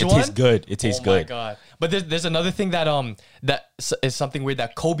 The orange It one. tastes good. It tastes Oh my good. god! But there's another thing that is something weird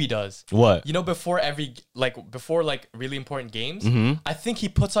that Kobe does. What? You know, before really important games, Mm-hmm. I think he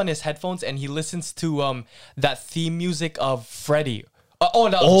puts on his headphones and he listens to that theme music of Freddy.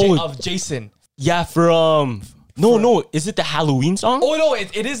 Of Jason. Yeah, for no, is it the Halloween song? Oh no,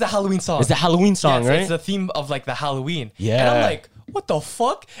 it is the Halloween song. It's the Halloween song, Yes, right? It's the theme of like the Halloween. Yeah. And I'm like, what the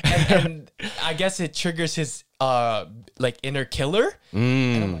fuck? And I guess it triggers his like inner killer.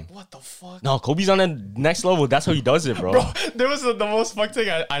 And I'm like, what the fuck? No, Kobe's on the next level. That's how he does it, bro. Bro, there was the most fucked thing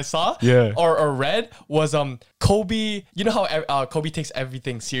I saw Yeah. or read was Kobe. You know how Kobe takes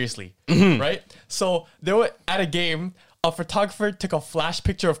everything seriously, Mm-hmm. right? So they were at a game. A photographer took a flash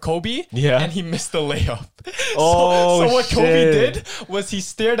picture of Kobe, Yeah. and he missed the layup. Oh, so what Kobe shit. did was he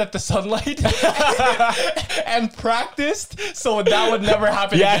stared at the sunlight and practiced so that would never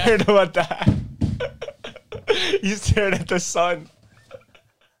happen Yeah, I again. heard about that. He stared at the sun.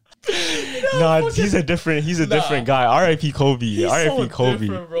 Nah, he's a different guy. R.I.P. Kobe. He's R.I.P. so Kobe.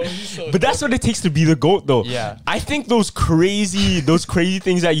 different, bro. He's so But that's what it takes to be the GOAT, though. Yeah. I think those crazy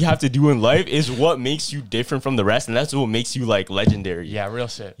things that you have to do in life is what makes you different from the rest, and that's what makes you like legendary. yeah, real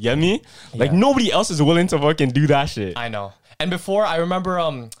shit. You get me? Like Yeah. nobody else is willing to fucking do that shit. I know. And before, I remember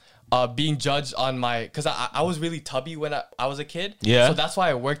being judged on my, because I was really tubby when I was a kid. Yeah. So that's why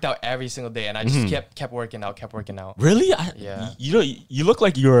I worked out every single day, and I just kept working out. Really? Yeah. You look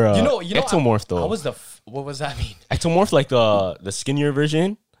like you're ectomorph though. I was what does that mean? Ectomorph, like the skinnier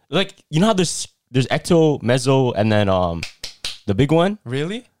version. Like you know how there's ecto, meso, and then the big one.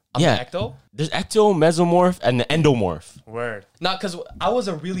 Really? I'm Yeah. an ecto? There's ecto, mesomorph, and the endomorph. Word. Not because I was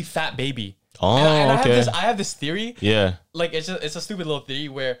a really fat baby. Oh, and okay. I have this theory. Yeah. Like it's a stupid little theory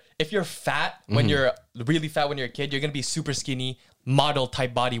where if you're fat when you're really fat when you're a kid, you're gonna be super skinny, model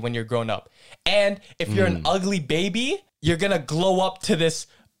type body when you're grown up. And if you're an ugly baby, you're gonna glow up to this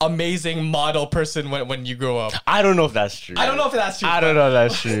amazing model person when you grow up. I don't know if that's true. I don't know if that's true. I don't know if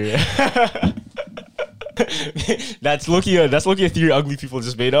that's true. That's Loki a theory ugly people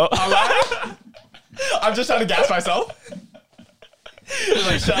just made up. I'm just trying to gas myself.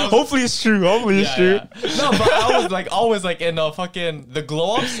 Hopefully it's true. Hopefully it's true. Yeah. No, but I was like always like in fucking the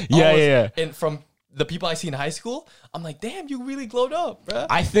glow ups. Yeah. And from the people I see in high school, I'm like, damn, you really glowed up, bro.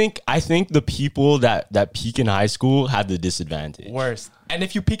 I think the people that peak in high school have the disadvantage. Worst. And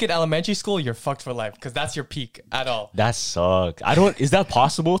if you peak in elementary school, you're fucked for life because that's your peak at all. That sucks. Is that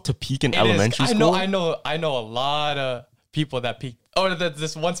possible to peak in elementary school? I know a lot of people that peaked. Oh,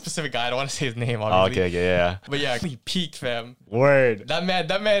 this one specific guy. I don't want to say his name, Oh, obviously. okay, yeah. But yeah, he peaked, fam. Word. That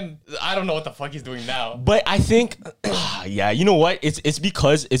man, I don't know what the fuck he's doing now. But I think, yeah, you know what? It's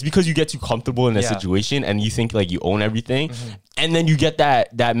because you get too comfortable in a Yeah. situation and you think like you own everything, and then you get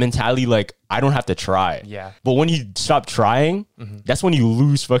that mentality like I don't have to try. Yeah. But when you stop trying, that's when you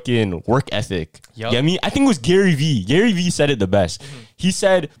lose fucking work ethic. Yup. You get me? I think it was Gary Vee. Gary Vee said it the best. He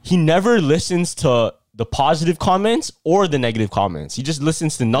said he never listens to the positive comments or the negative comments. He just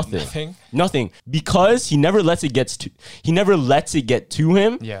listens to nothing. Nothing. Because he never lets it get to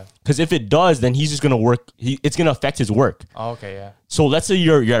him. Yeah. Because if it does, then he's just gonna work. It's gonna affect his work. Oh, okay, yeah. So let's say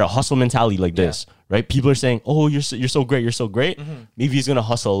you're at a hustle mentality like this, right? People are saying, "Oh, you're so great, you're so great." Maybe he's gonna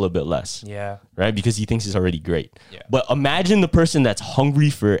hustle a little bit less. Yeah. Right? Because he thinks he's already great. Yeah. But imagine the person that's hungry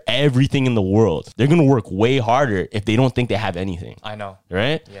for everything in the world. They're gonna work way harder if they don't think they have anything. I know.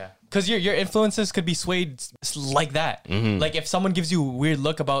 Right? Yeah. Because your influences could be swayed like that. Like if someone gives you a weird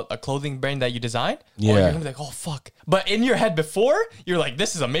look about a clothing brand that you designed, Yeah. you're going to be like, oh, fuck. But in your head before, you're like,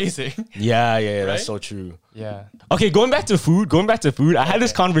 this is amazing. Yeah, that's Right? so true. Yeah. Okay, going back to food. I had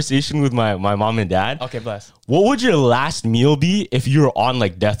this conversation with my mom and dad. Okay, bless. What would your last meal be if you were on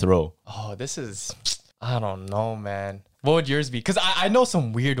like death row? Oh, this is, I don't know, man. What would yours be? Because I know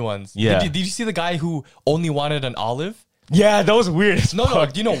some weird ones. Yeah. Did you see the guy who only wanted an olive? Yeah, that was weird. No.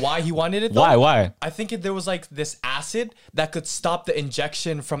 Do you know why he wanted it though? Why? I think there was like this acid that could stop the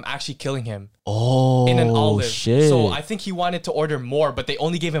injection from actually killing him. Oh, in an olive. shit. So I think he wanted to order more, but they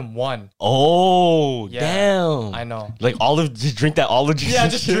only gave him one. Oh, Yeah, damn. I know. Like olive, just drink that olive juice. Yeah,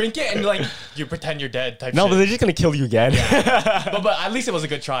 just drink it and like you pretend you're dead type No, shit. but they're just gonna kill you again. but at least it was a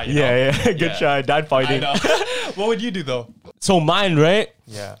good try. You know? Yeah, good try. Died I fighting. know. What would you do though? So mine, right?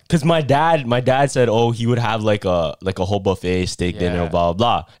 Yeah. Cause my dad said, oh, he would have like a whole buffet, steak dinner, blah,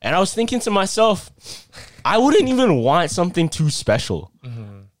 blah, blah. And I was thinking to myself, I wouldn't even want something too special.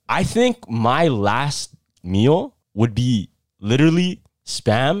 I think my last meal would be literally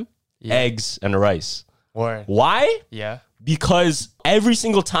spam, eggs, and rice. Word. Why? Yeah. Because every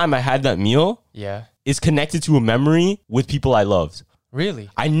single time I had that meal Yeah. is connected to a memory with people I loved. Really?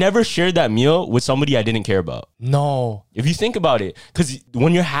 I never shared that meal with somebody I didn't care about. No. If you think about it, because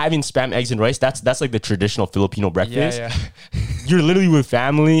when you're having spam, eggs, and rice, that's like the traditional Filipino breakfast. Yeah. You're literally with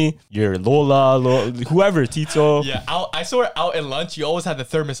family, your Lola, whoever, Tito. Yeah. I saw it out in lunch. You always had the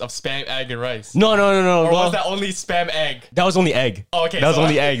thermos of spam, egg, and rice. No. Or was that only spam, egg? That was only egg. Oh, okay. That was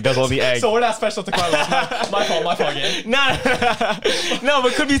only egg. That was only egg. So we're not special to Carlos. My fault, yeah. No,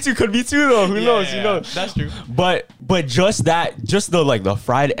 but could be two though. Who knows? You know. That's true. But just the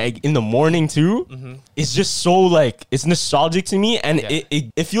fried egg in the morning too, it's just so like it's nostalgic to me, and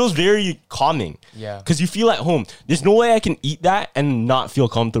it feels very calming. Yeah. Because you feel at home. There's no way I can eat that and not feel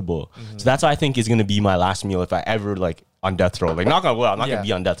comfortable. So that's why I think is gonna be my last meal if I ever like on death row. Like not gonna I'm not gonna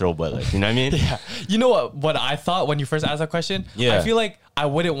be on death row, but like you know what I mean? Yeah. You know what I thought when you first asked that question? Yeah. I feel like I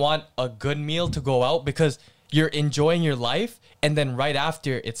wouldn't want a good meal to go out because you're enjoying your life and then right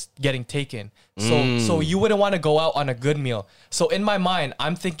after it's getting taken. So you wouldn't want to go out on a good meal. So in my mind,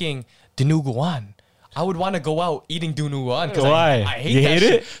 I'm thinking dinuguan. I would want to go out eating dinuguan because Why? I hate You that hate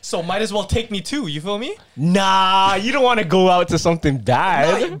shit. it? So might as well take me too. You feel me? Nah, you don't want to go out to something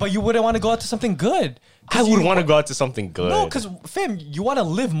bad. But you wouldn't want to go out to something good. I would want to go out to something good. No, because fam, you want to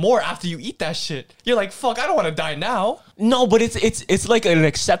live more after you eat that shit. You're like, fuck, I don't want to die now. No, but it's like an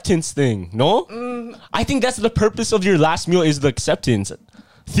acceptance thing. No, I think that's the purpose of your last meal is the acceptance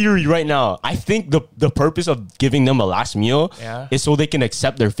theory. Right now, I think the purpose of giving them a last meal is so they can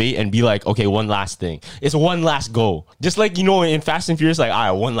accept their fate and be like, okay, one last thing. It's one last go. Just like you know in Fast and Furious, like, all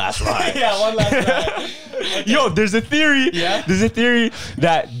right, one last ride. Yeah, one last ride. Okay. Yo, there's a theory. Yeah? There's a theory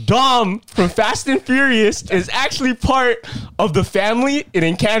that Dom from Fast and Furious is actually part of the family in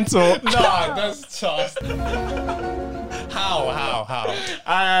Encanto. Nah, that's just.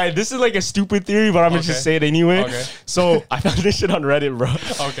 How? This is like a stupid theory, but I'm gonna just say it anyway. Okay. So I found this shit on Reddit, bro.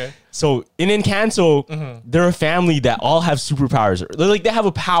 Okay. So in Encanto, they're a family that all have superpowers. They're like they have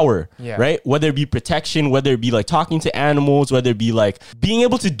a power, right? Whether it be protection, whether it be like talking to animals, whether it be like being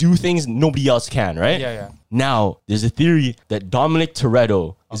able to do things nobody else can, right? Yeah. Now, there's a theory that Dominic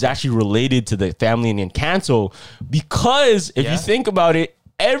Toretto is actually related to the family in Encanto because if you think about it,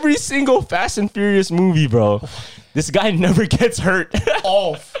 every single Fast and Furious movie, bro, this guy never gets hurt.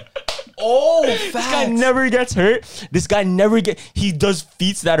 This guy never gets hurt. This guy he does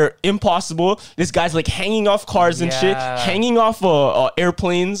feats that are impossible. This guy's like hanging off cars and shit, hanging off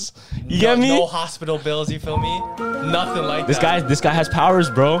airplanes. You get me? No hospital bills, you feel me? Nothing like This that. This guy has powers,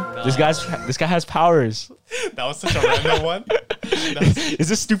 bro. This guy has powers. That was such a random one. Is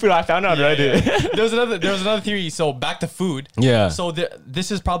this stupid? I found out Reddit. Yeah. There was another theory. So back to food. Yeah. So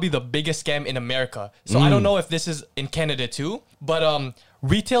this is probably the biggest scam in America. So I don't know if this is in Canada too, but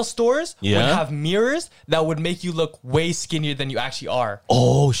retail stores would have mirrors that would make you look way skinnier than you actually are.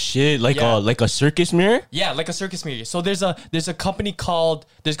 Oh shit! Like a circus mirror? Yeah, like a circus mirror. So there's a company called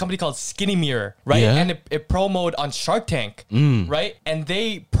Skinny Mirror, right? Yeah. And it promoted on Shark Tank, right? And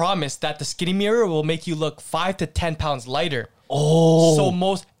they promised that the Skinny Mirror will make you look 5 to 10 pounds lighter. Oh.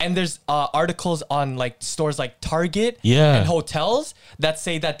 So there's articles on like stores like Target Yeah. and hotels that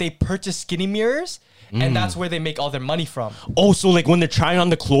say that they purchase Skinny Mirrors and that's where they make all their money from. Oh, so like when they're trying on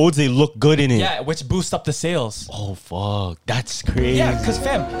the clothes, they look good in it. Yeah, which boosts up the sales. Oh fuck, that's crazy. Yeah, because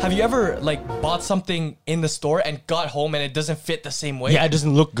fam, have you ever like bought something in the store and got home and it doesn't fit the same way? Yeah, it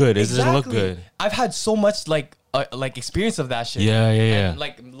doesn't look good. It doesn't look good. I've had so much like experience of that shit. Yeah. And,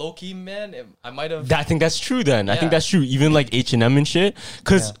 like low key, man, I might have. I think that's true. Then I Yeah. think that's true. Even like H&M and shit,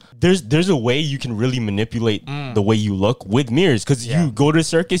 because there's a way you can really manipulate the way you look with mirrors. Because you go to a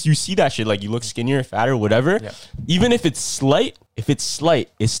circus, you see that shit. Like you look skinnier, fatter, whatever. Yeah. Even if it's slight,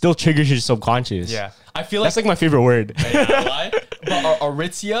 it still triggers your subconscious. Yeah, I feel like That's like my favorite word. But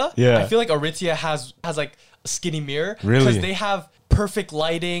Aritzia, Yeah. I feel like Aritzia has like a skinny mirror. Really? Because they have perfect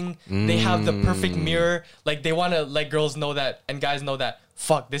lighting. They have the perfect mirror. Like they want to let girls know that and guys know that.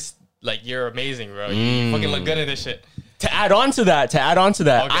 Fuck this. Like you're amazing, bro. You fucking look good in this shit. To add on to that,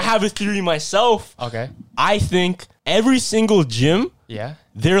 Okay. I have a theory myself. Okay. I think every single gym, Yeah.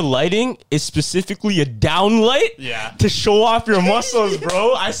 their lighting is specifically a down light to show off your muscles,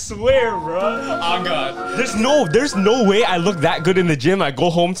 bro. I swear, bro. Oh god. There's no way I look that good in the gym. I go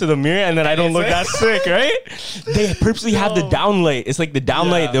home to the mirror and then I don't look that sick, right? They purposely have the down light. It's like the down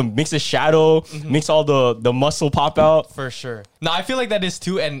light that makes a shadow, makes all the muscle pop out. For sure. No, I feel like that is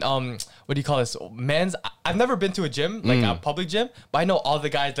too. And what do you call this? I've never been to a gym, like a public gym, but I know all the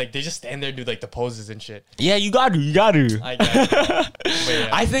guys, like they just stand there and do like the poses and shit. Yeah, you got to. I guess. Yeah.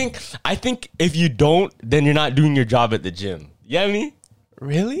 I think if you don't, then you're not doing your job at the gym. You know what I mean?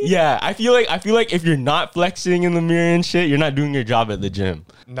 Really? Yeah, I feel like if you're not flexing in the mirror and shit, you're not doing your job at the gym.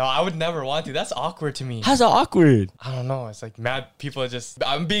 No, I would never want to. That's awkward to me. How's that awkward? I don't know. It's like mad people are just.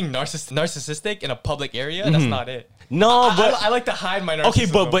 I'm being narcissistic in a public area. That's not it. No, but I like to hide my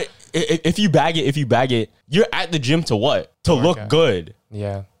narcissism. okay, but if you bag it, you're at the gym to what? To look good.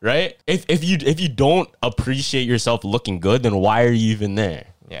 Yeah. Right? If you don't appreciate yourself looking good, then why are you even there?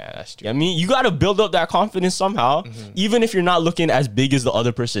 Yeah, that's true. I mean, you got to build up that confidence somehow. Even if you're not looking as big as the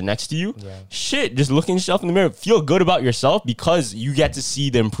other person next to you. Yeah. Shit, just look at yourself in the mirror. Feel good about yourself because you get to see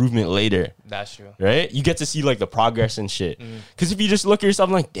the improvement later. That's true. Right? You get to see like the progress and shit. Because if you just look at yourself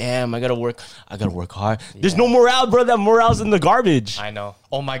like, damn, I gotta work hard. There's no morale, bro. That morale's in the garbage. I know.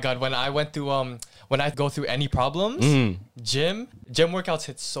 Oh my god, when I went through when I go through any problems, gym workouts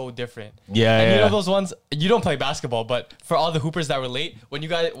hit so different. Yeah, and you know those ones. You don't play basketball, but for all the hoopers that relate, when you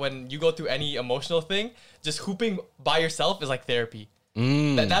go through any emotional thing, just hooping by yourself is like therapy.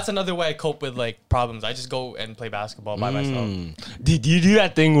 That's another way I cope with like problems. I just go and play basketball by myself. Do you do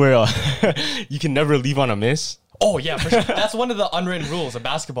that thing where you can never leave on a miss? Oh yeah, for sure. That's one of the unwritten rules of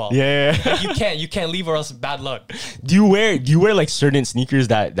basketball. Yeah. Like, you can't leave or else bad luck. Do you wear like certain sneakers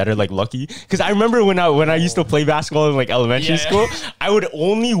that are like lucky? Because I remember when I used to play basketball in like elementary school, I would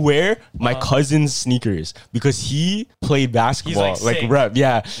only wear my cousin's sneakers because he played basketball like rep.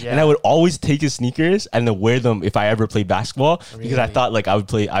 Yeah. And I would always take his sneakers and then wear them if I ever played basketball because I thought like I would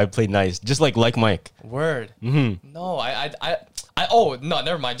play nice, just like Mike. Word. No, no,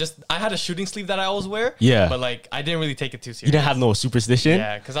 never mind. Just I had a shooting sleeve that I always wear. Yeah. But like I didn't really take it too serious. You didn't have no superstition?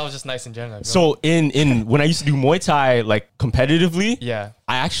 Yeah, because I was just nice in general. So in when I used to do Muay Thai like competitively, yeah,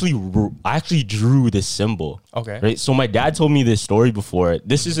 I actually drew this symbol. Okay. Right. So my dad told me this story before.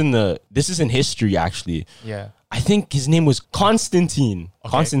 This is in history actually. Yeah. I think his name was Constantine.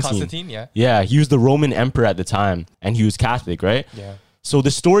 Okay. Constantine, yeah. Yeah, he was the Roman emperor at the time and he was Catholic, right? Yeah. So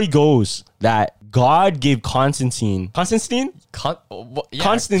the story goes that God gave Constantine.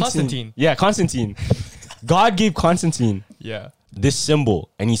 Yeah, Constantine. God gave Constantine this symbol.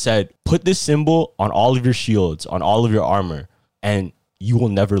 And he said, put this symbol on all of your shields, on all of your armor, and you will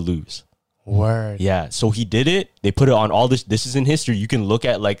never lose. Word. Yeah. So he did it. They put it on all this. This is in history. You can look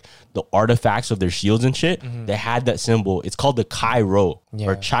at like the artifacts of their shields and shit. They had that symbol. It's called the Cairo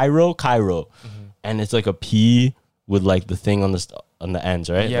or Cairo. And it's like a P with like the thing on the ends,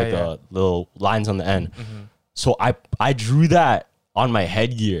 right? Yeah, like the little lines on the end. So I drew that on my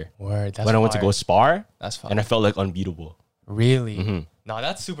headgear. Word. That's when I went to go spar. That's fire. And I felt like unbeatable. Really? No,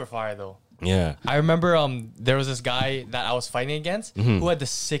 that's super fire though. Yeah. I remember there was this guy that I was fighting against who had the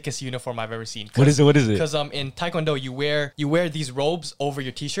sickest uniform I've ever seen. What is it? Because in Taekwondo you wear these robes over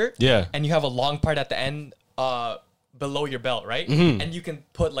your t-shirt. Yeah. And you have a long part at the end below your belt, right? And you can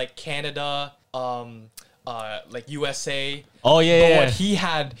put like Canada, like USA. Oh yeah. But what he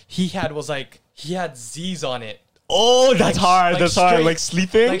had was like he had Z's on it. Oh, that's like, hard. That's hard. Like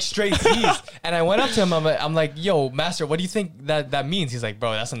sleeping? Like straight Z's. And I went up to him. I'm like, yo, master, what do you think that means? He's like,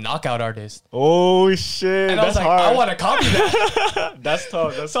 bro, that's a knockout artist. Oh, shit. And I was like, hard. I want to copy that. That's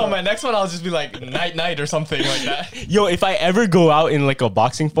tough. So my next one, I'll just be like, night or something like that. Yo, if I ever go out in like a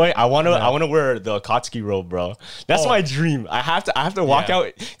boxing fight, I want to wear the Akatsuki robe, bro. That's my dream. I have to walk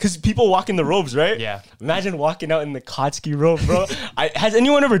out because people walk in the robes, right? Yeah. Imagine walking out in the Akatsuki robe, bro. Has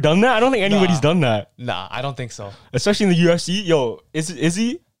anyone ever done that? I don't think anybody's done that. Nah, I don't think so. Especially in the UFC. Yo, is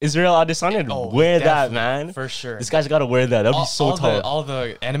he? Israel Adesanya wear that, man. For sure. This guy's got to wear that. That'd be so tough. All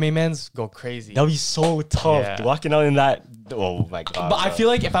the anime mans go crazy. That'd be so tough. Walking out in that. Oh, my God. But I feel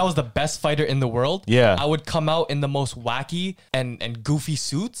like if I was the best fighter in the world, I would come out in the most wacky and goofy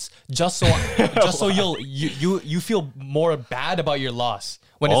suits just so you feel more bad about your loss.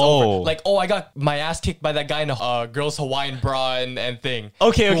 When it's over. Like, I got my ass kicked by that guy in a girl's Hawaiian bra and thing.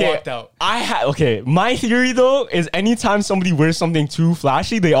 Okay. Walked out. My theory, though, is anytime somebody wears something too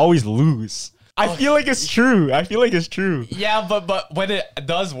flashy, they always lose. I feel like it's true. Yeah, but when it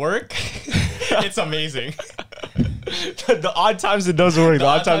does work, it's amazing. The odd times it does work. The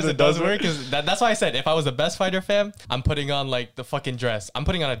odd times it does work. That's why I said if I was the best fighter, fam, I'm putting on like the fucking dress. I'm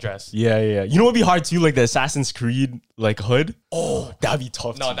putting on a dress. Yeah. You know what'd be hard too? Like the Assassin's Creed like hood. Oh, that'd be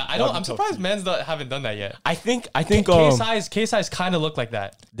tough. No, I don't. I'm surprised men's haven't done that yet. I think K-size kind of looked like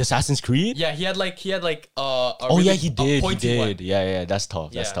that. The Assassin's Creed. Yeah, he had like he did. One. Yeah. That's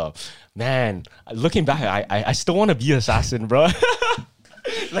tough. That's tough. Man, looking back, I still want to be assassin, bro.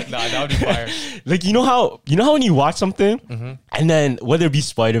 Like, nah, that would be fire. Like you know how when you watch something and then whether it be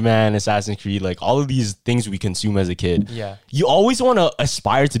Spider-Man, Assassin's Creed, like all of these things we consume as a kid, you always want to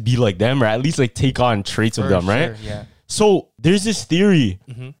aspire to be like them or at least like take on traits of them, right? Yeah. So there's this theory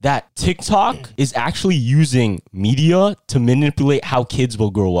that TikTok is actually using media to manipulate how kids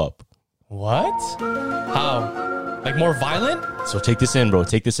will grow up. What? How? Like more violent? So take this in, bro.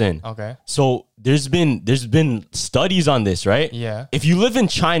 Take this in. Okay. So there's been studies on this, right? Yeah. If you live in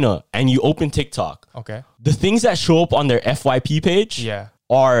China and you open TikTok, okay, the things that show up on their FYP page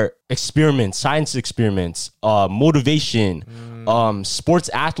are experiments, science experiments, motivation, sports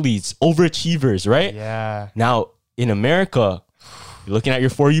athletes, overachievers, right? Yeah. Now in America, you're looking at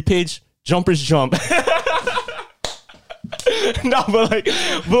your For You page, jumpers jump. No, but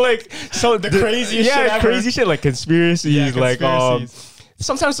like, so the craziest shit ever. Crazy shit like conspiracies, like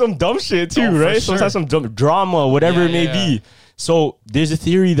sometimes some dumb shit too, right? Sure. Sometimes some dumb drama, whatever it may be. So there's a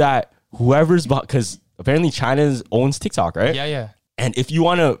theory that whoever's because apparently China owns TikTok, right? Yeah. And if you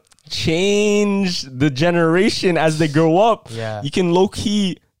want to change the generation as they grow up, you can low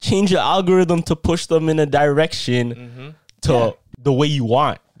key change the algorithm to push them in a direction to the way you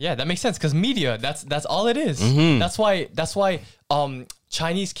want. Yeah, that makes sense because media, that's all it is. That's why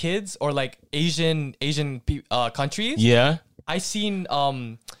Chinese kids or like Asian countries. Yeah. I seen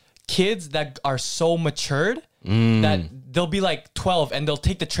kids that are so matured that they'll be like 12 and they'll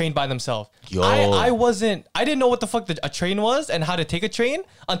take the train by themselves. I didn't know what the fuck a train was and how to take a train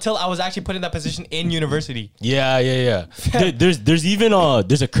until I was actually put in that position in university. Yeah. There's even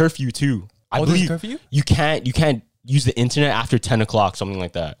there's a curfew too. I believe there's a curfew? You can't use the internet after 10 o'clock, something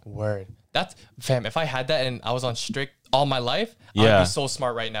like that. Word. That's fam. If I had that and I was on strict all my life, I'd be so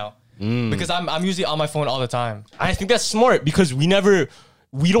smart right now. Because I'm usually on my phone all the time. I think that's smart because we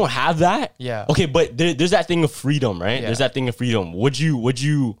don't have that. Yeah. Okay, but there's that thing of freedom, right? Yeah. There's that thing of freedom. Would you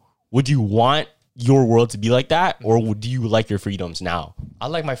want your world to be like that, or do you like your freedoms now? I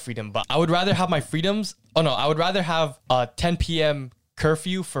like my freedom, but I would rather have my freedoms. Oh no, I would rather have a 10 p.m.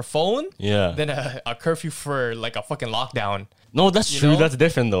 curfew for phone than a curfew for like a fucking lockdown. No, that's true. That's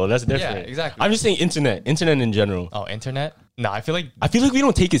different though. That's different. Yeah, exactly. I'm just saying internet in general. Oh, internet? No, I feel like we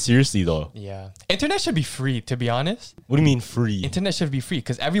don't take it seriously though. Yeah. Internet should be free, to be honest. What do you mean free? Internet should be free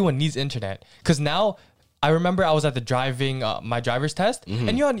because everyone needs internet. Because now I remember I was at the my driver's test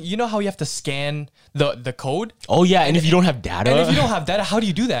and you know how you have to scan the code? Oh yeah, and if you don't have data? And if you don't have data, how do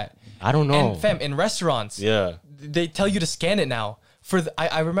you do that? I don't know. And fam, in restaurants, they tell you to scan it now.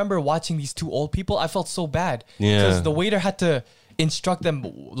 I remember watching these two old people. I felt so bad because the waiter had to instruct them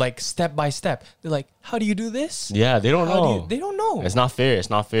like step by step. They're like, "How do you do this?" Yeah, they don't know. They don't know. It's not fair. It's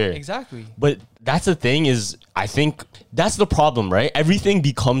not fair. Exactly. But that's the thing is, I think that's the problem, right? Everything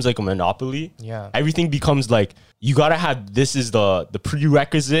becomes like a monopoly. Yeah. Everything becomes like you gotta have this is the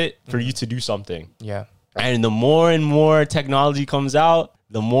prerequisite for you to do something. Yeah. And the more and more technology comes out,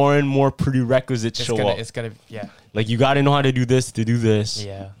 the more and more prerequisites show up. It's gonna Like you gotta know how to do this to do this.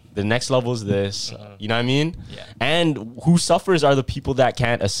 Yeah. The next level is this. You know what I mean? Yeah. And who suffers are the people that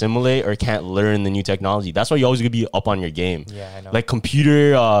can't assimilate or can't learn the new technology. That's why you always gotta be up on your game. Yeah, I know. Like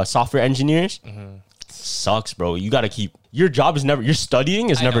computer software engineers sucks, bro. You gotta keep your job is never your studying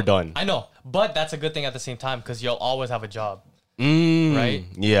is never done. I know, but that's a good thing at the same time because you'll always have a job, right?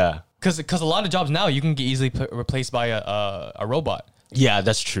 Yeah. Because a lot of jobs now you can get easily replaced by a robot. Yeah,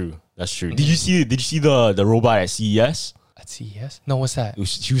 that's true. That's true. Did you see the robot at CES? At CES? No, what's that?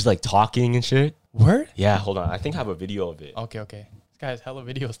 She was like talking and shit. Word? Yeah, hold on. I think I have a video of it. Okay. This guy has hella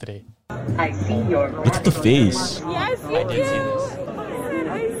videos today. I see your Look at the face. Yes, I did see this.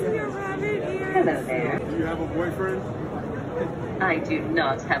 I see your rabbit ears. Hello there. Do you have a boyfriend? I do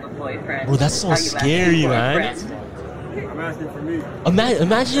not have a boyfriend. Bro, that's so Are you scary, asking for a man. friend? I'm asking for me.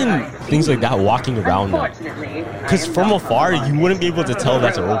 Imagine things like that walking around now. Unfortunately, Because from afar, you wouldn't be able to tell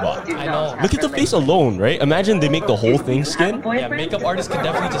that's a robot. Do I not know. have Look at the face alone, right? Imagine they make the whole thing skin. Yeah, makeup artists could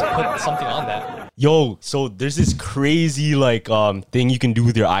definitely just put something on that. Yo, so there's this crazy like thing you can do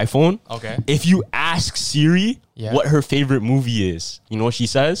with your iPhone. Okay. If you ask Siri what her favorite movie is, you know what she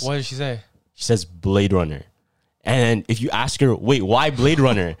says? What did she say? She says Blade Runner. And if you ask her, wait, why Blade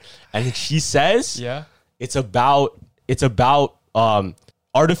Runner? And she says, Yeah. it's about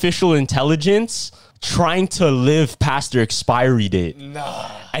artificial intelligence trying to live past their expiry date. Nah.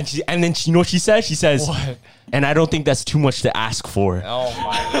 And then you know what she says? She says, What? and I don't think that's too much to ask for. Oh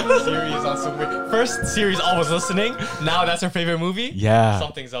my series on some weird. First series I was listening. Now that's her favorite movie. Yeah.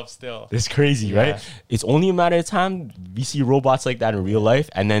 Something's up still. It's crazy, right? It's only a matter of time we see robots like that in real life,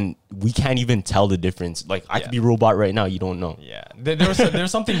 and then we can't even tell the difference. Like I could be a robot right now, you don't know. Yeah. There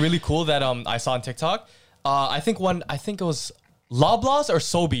was something really cool that I saw on TikTok. I think it was Loblaws or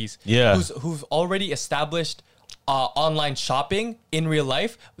Sobeys. Yeah. Who've already established online shopping in real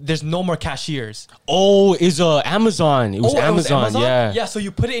life. There's no more cashiers. Oh, is Amazon. It was Amazon. Yeah. Yeah, so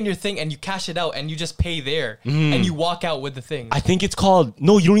you put it in your thing and you cash it out and you just pay there and you walk out with the thing. I think it's called,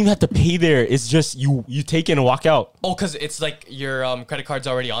 no, you don't even have to pay there. It's just you take it and walk out. Oh, because it's like your credit card's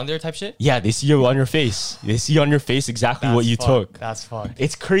already on there type shit? Yeah, they see you on your face. They see on your face exactly what you took. That's fucked.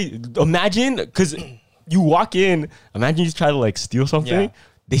 It's crazy. Imagine, because you walk in, imagine you try to like steal something. Yeah.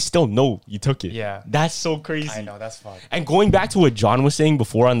 They still know you took it. Yeah. That's so crazy. I know, that's fucked. And going back to what John was saying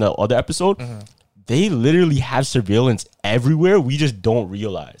before on the other episode, they literally have surveillance everywhere. We just don't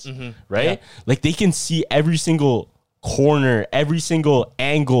realize, right? Yeah. Like they can see every single corner, every single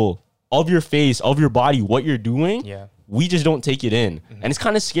angle of your face, of your body, what you're doing. Yeah. We just don't take it in. And it's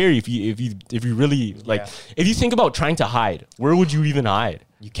kind of scary if you really like, if you think about trying to hide, where would you even hide?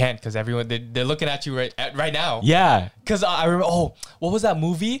 You can't because everyone they're looking at you right now. Yeah. Because I remember. Oh, what was that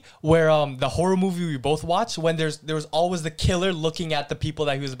movie where the horror movie we both watched when there was always the killer looking at the people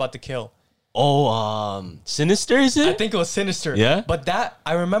that he was about to kill. Oh, Sinister, is it? I think it was Sinister. Yeah. But that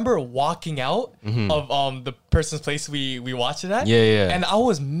I remember walking out of the person's place we watched it at. Yeah. And I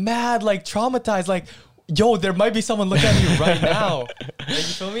was mad, like traumatized, like. Yo, there might be someone looking at me right now. Like, you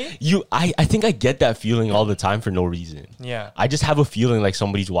feel me? I think I get that feeling all the time for no reason. Yeah. I just have a feeling like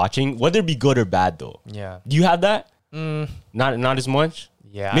somebody's watching, whether it be good or bad though. Yeah. Do you have that? Not as much?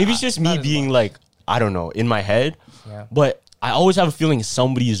 Yeah. Maybe it's just me being like, I don't know, in my head. Yeah. But I always have a feeling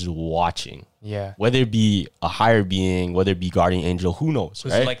somebody is watching. Yeah. Whether it be a higher being, whether it be guardian angel, who knows,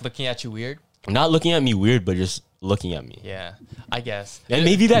 Who's right? like looking at you weird? Not looking at me weird, but just looking at me. Yeah. I guess. And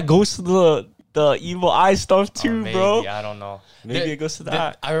maybe that goes to the evil eye stuff too, Maybe, bro. I don't know. Maybe it goes to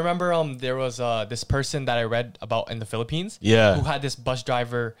that. I remember there was this person that I read about in the Philippines. Yeah. Who had this bus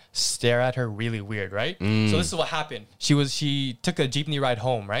driver stare at her really weird, right? So this is what happened. She took a jeepney ride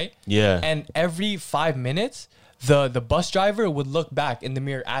home, right? Yeah. And every 5 minutes, the bus driver would look back in the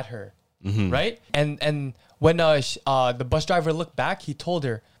mirror at her, right? And when the bus driver looked back, he told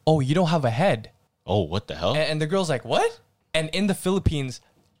her, "Oh, you don't have a head." Oh, what the hell? And the girl's like, "What?" And in the Philippines,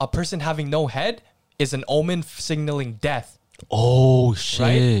 a person having no head is an omen signaling death. Oh shit.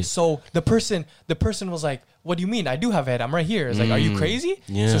 Right? So the person was like, "What do you mean? I do have a head. I'm right here." It's like, "Are you crazy?"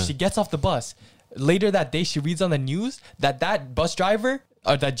 Yeah. So she gets off the bus. Later that day, she reads on the news that bus driver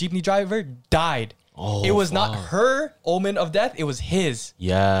or that jeepney driver died. Oh, it was fuck. not her omen of death. It was his.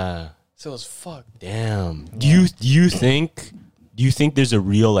 Yeah. So it was fucked. Damn. Do you think there's a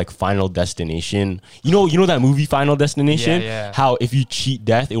real like Final Destination? You know that movie Final Destination? Yeah. How if you cheat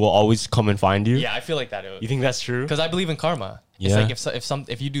death, it will always come and find you? Yeah, I feel like that. You think that's true? Because I believe in karma. Yeah. It's like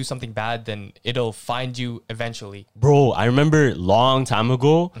if you do something bad, then it'll find you eventually. Bro, I remember long time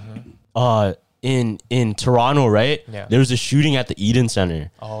ago, in Toronto, right? Yeah. There was a shooting at the Eden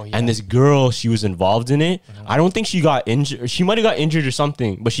Center. Oh, yeah. And this girl, she was involved in it. I don't think she got injured. She might have got injured or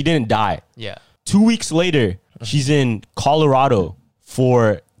something, but she didn't die. Yeah. 2 weeks later, she's in Colorado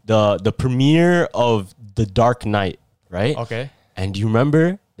for the premiere of The Dark Knight, right? Okay. And do you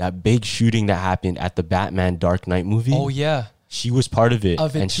remember that big shooting that happened at the Batman Dark Knight movie? Oh yeah. She was part of it,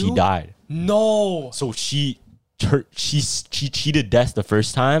 and she too? died. No. So she cheated death the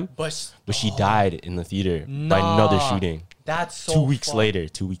first time, but she died in the theater by another shooting. That's so 2 weeks fucked. later.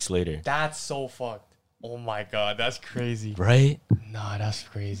 2 weeks later. That's so fucked. Oh my god, that's crazy. Right? Nah, that's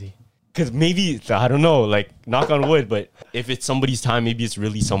crazy. Because maybe, I don't know, like, knock on wood, but if it's somebody's time, maybe it's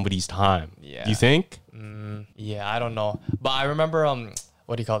really somebody's time. Yeah. Do you think? Yeah, I don't know. But I remember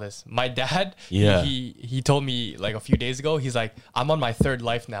what do you call this? My dad, Yeah. he told me like a few days ago, he's like, "I'm on my third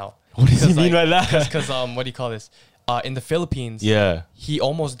life now." What does he mean by that? Because what do you call this? In the Philippines, Yeah. he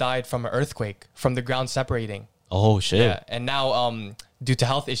almost died from an earthquake, from the ground separating. Oh, shit. Yeah, and now due to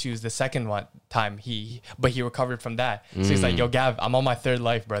health issues, the second time he recovered from that. So he's like, "Yo, Gav, I'm on my third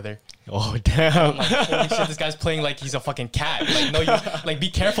life, brother." Oh, damn. I'm like, holy shit, this guy's playing like he's a fucking cat. Like, no, you like be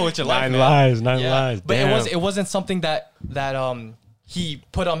careful with your life. Nine man. lives. But Damn. it wasn't something that he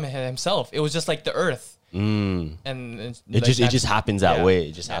put on himself. It was just like the earth. And It just happens that yeah. way.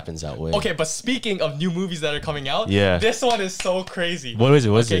 It just happens that way. Okay, but speaking of new movies that are coming out, Yeah. this one is so crazy. What is it?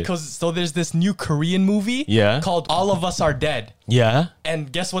 What's Okay, it? because so there's this new Korean movie Yeah. called All of Us Are Dead. Yeah.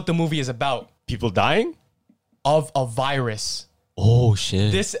 And guess what the movie is about? People dying? of a virus. Oh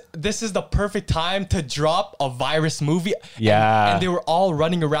shit. This is the perfect time to drop a virus movie. Yeah. And they were all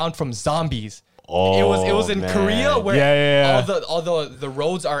running around from zombies. Oh, it was in man. Korea where Yeah. all the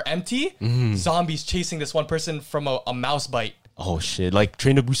roads are empty. Zombies chasing this one person from a mouse bite. Oh shit. Like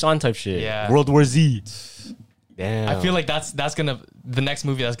Train to Busan type shit. Yeah. World War Z. Damn. I feel like that's gonna the next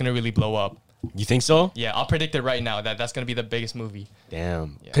movie that's gonna really blow up. You think so? Yeah, I'll predict it right now that's gonna be the biggest movie.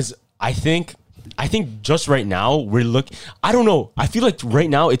 Damn. Because I think just right now I don't know. I feel like right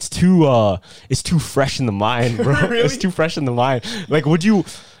now it's too fresh in the mind, bro. Really? It's too fresh in the mind. Like, would you,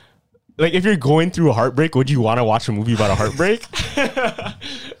 like, if you're going through a heartbreak, would you want to watch a movie about a heartbreak?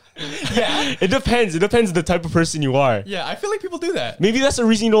 Yeah. It depends. It depends the type of person you are. Yeah, I feel like people do that. Maybe that's the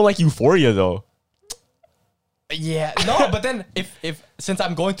reason you don't like Euphoria though. Yeah, no, but then if since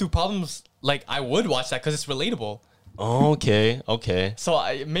I'm going through problems, like I would watch that because it's relatable. Okay. So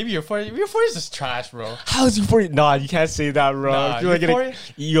maybe Euphoria is just trash, bro. How's Euphoria? Nah, you can't say that, bro. Nah, I feel like Euphoria-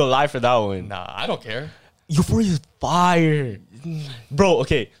 you're alive for that one. Nah, I don't care. Euphoria is fire. Bro,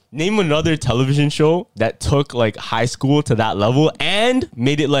 okay. Name another television show that took like high school to that level and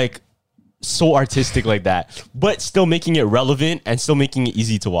made it like so artistic like that, but still making it relevant and still making it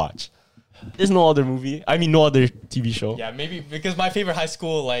easy to watch. There's no other movie. I mean, no other TV show. Yeah, maybe because my favorite high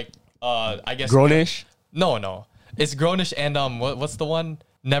school, like, I guess Grownish? No, it's Grownish and what's the one?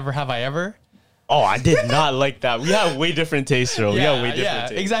 Never Have I Ever. Oh, I did not like that. We have way different tastes, bro. We have way different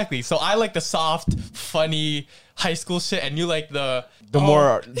tastes. Exactly. So I like the soft, funny high school shit, and you like the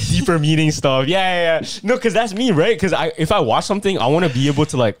more deeper meaning stuff. Yeah. No, because that's me, right? Because if I watch something, I want to be able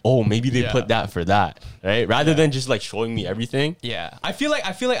to like, oh, maybe they put that for that, right? Rather than just like showing me everything. Yeah, I feel like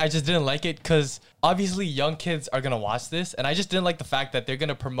I just didn't like it because obviously young kids are gonna watch this, and I just didn't like the fact that they're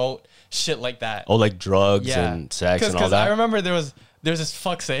gonna promote shit like that. Oh, like drugs and sex and all that. I remember there's this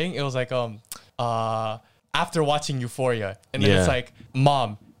fuck saying, it was like after watching Euphoria, and then it's like,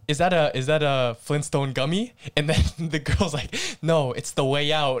 Mom, is that a Flintstone gummy? And then the girl's like, no, it's The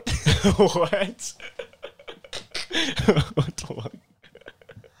Way Out. What? What the fuck?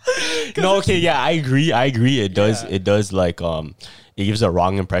 No, okay, yeah, I agree. It does like it gives a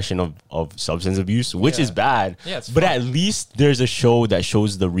wrong impression of substance abuse, which is bad. Yeah, it's but fun. at least there's a show that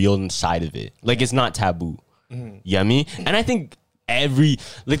shows the real side of it. Like it's not taboo. You know what I mean? And I think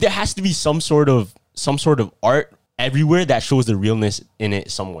there has to be some sort of art everywhere that shows the realness in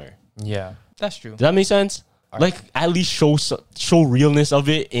it somewhere. Yeah, that's true. Does that make sense? Like at least show realness of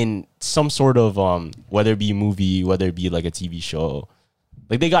it in some sort of whether it be a movie, whether it be like a TV show.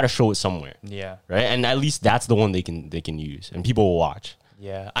 Like they gotta show it somewhere. Yeah. Right? And at least that's the one they can use and people will watch.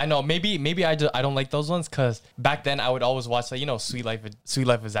 Yeah, I know. Maybe I don't like those ones because back then I would always watch like Sweet Life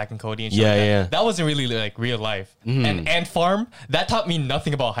of Zach and Cody and shit like that. Yeah. That wasn't really like real life. And Ant Farm, that taught me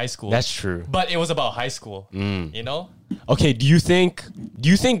nothing about high school. That's true. But it was about high school. You know? Okay, do you think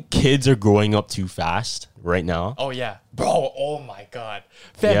kids are growing up too fast right now? Oh yeah, bro. Oh my god.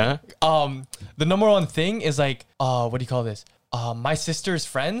 Fam, Yeah? the number one thing is like what do you call this? My sister's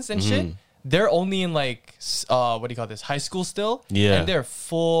friends and shit. They're only in like high school still. Yeah. And they're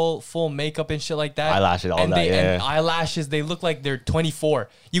full makeup and shit like that. Eyelashes, all and that, And eyelashes, they look like they're 24.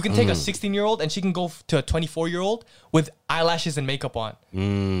 You can take a 16-year-old and she can go to a 24-year-old with eyelashes and makeup on.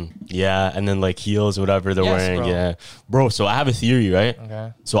 Yeah, and then like heels, whatever they're Yes, wearing. bro. Yeah. Bro, so I have a theory, right?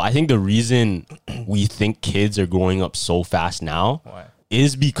 Okay. So I think the reason we think kids are growing up so fast now Why?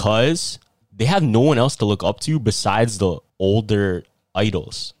 is because they have no one else to look up to besides the older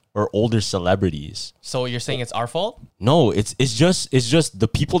idols or older celebrities. So you're saying it's our fault? No, it's just the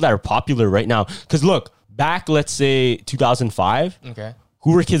people that are popular right now. Because look, back, let's say 2005, Okay.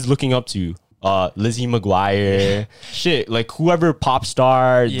 who were kids looking up to? Lizzie McGuire, shit, like whoever pop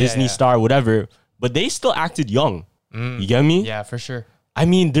star, Disney yeah. star, whatever. But they still acted young. You get me? Yeah, for sure. I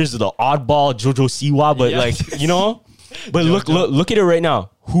mean, there's the oddball Jojo Siwa, but Yeah. like, you know? But look at it right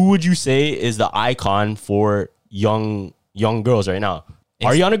now. Who would you say is the icon for young girls right now?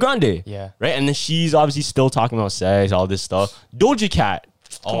 Ariana Grande. Yeah. Right? And then she's obviously still talking about sex, all this stuff. Doja Cat.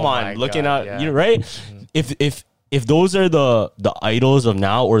 Come Oh my on, looking God, at yeah. you know, right? If those are the idols of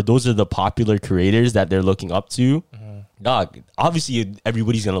now, or those are the popular creators that they're looking up to, dog, obviously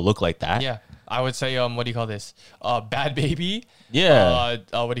everybody's gonna look like that. Yeah. I would say, what do you call this? Bad Baby. Yeah.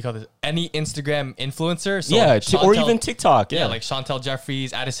 What do you call this? Any Instagram influencer. So Yeah, like or even TikTok. Yeah, like Chantel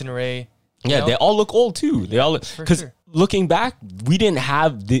Jeffries, Addison Rae. Yeah, know? they all look old too. They all because sure. looking back, we didn't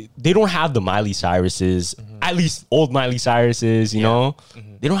have they don't have the Miley Cyruses, at least old Miley Cyruses. You know,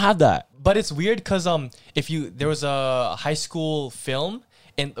 they don't have that. But it's weird because there was a high school film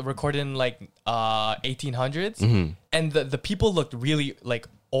recorded in like 1800s, and the people looked really like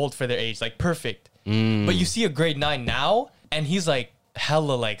old for their age, like perfect. But you see a grade 9 now, and he's like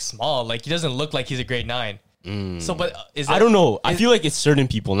hella like small. Like he doesn't look like he's a grade 9. So, but is that, I don't know. I feel like it's certain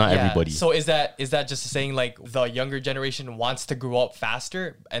people, not everybody. So is that just saying like the younger generation wants to grow up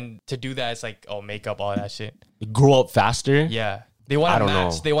faster, and to do that it's like, oh, makeup, all that shit. Grow up faster. Yeah, they want to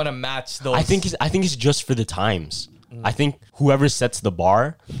match. They want to match those. I think it's just for the times. I think whoever sets the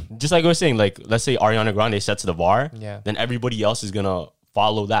bar, just like I was saying, like let's say Ariana Grande sets the bar, then everybody else is gonna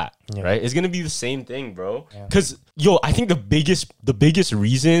follow that, right? It's gonna be the same thing, bro. Because I think the biggest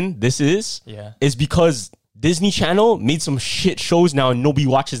reason this is because Disney Channel made some shit shows now and nobody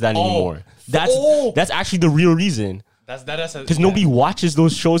watches that anymore. That's actually the real reason. That's because nobody watches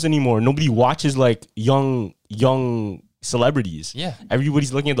those shows anymore. Nobody watches like young celebrities. Yeah,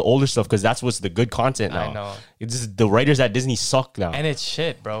 everybody's looking at the older stuff because that's what's the good content now. I know. It's just the writers at Disney suck now, and it's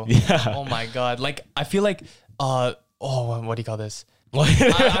shit, bro. Yeah. Oh my god. Like I feel like what do you call this?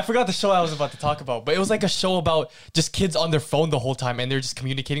 I forgot the show I was about to talk about, but it was like a show about just kids on their phone the whole time and they're just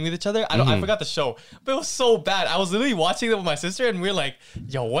communicating with each other. I forgot the show, but it was so bad. I was literally watching it with my sister and we were like,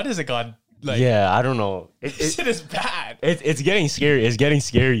 yo, what is it gone? Like, yeah, I don't know. This shit is bad. It's getting scary. It's getting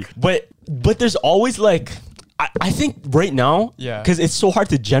scary. But there's always like, I think right now, because it's so hard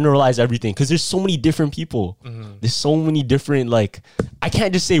to generalize everything because there's so many different people. There's so many different, like, I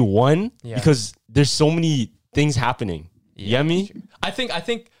can't just say one because there's so many things happening. You get me? Sure. I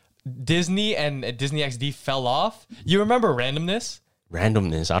think Disney and Disney XD fell off. You remember Randomness?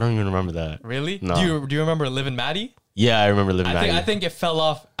 Randomness? I don't even remember that. Really? No. Do you remember Liv and Maddie? Yeah, I remember Liv and Maddie. I think it fell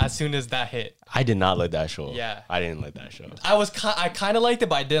off as soon as that hit. I did not like that show. Yeah. I didn't like that show. I kind of liked it,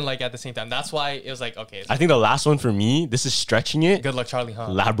 but I didn't like it at the same time. That's why it was like, okay. I think the last one for me, this is stretching it. Good Luck Charlie, huh?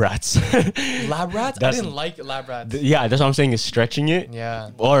 Lab Rats. Lab Rats? I didn't like Lab Rats. Yeah, that's what I'm saying is stretching it.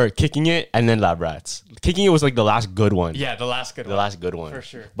 Yeah. Or kicking it and then Lab Rats. Kicking it was like the last good one. Yeah, the last good one. For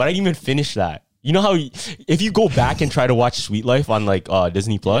sure. But I didn't even finish that. You know how if you go back and try to watch Sweet Life on like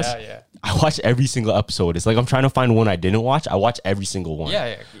Disney Plus, I watch every single episode. It's like I'm trying to find one I didn't watch. I watch every single one.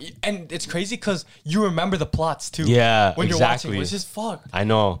 Yeah. And it's crazy because you remember the plots too. Yeah, when you're watching, which is fucked. I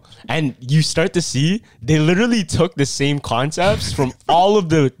know. And you start to see they literally took the same concepts from all of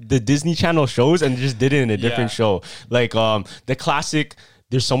the Disney Channel shows and just did it in a different show. Like the classic,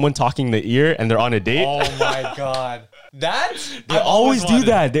 there's someone talking in the ear and they're on a date. Oh my god. They always do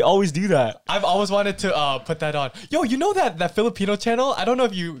that. I've always wanted to put that on. Yo, you know that Filipino channel? I don't know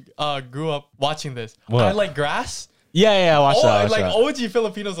if you grew up watching this. What? I Like Grass. Yeah, I watched that. OG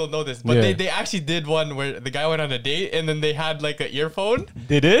Filipinos will know this, but they actually did one where the guy went on a date and then they had like an earphone.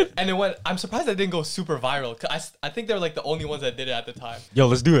 They did? And it went, I'm surprised that didn't go super viral. Cause I think they were like the only ones that did it at the time. Yo,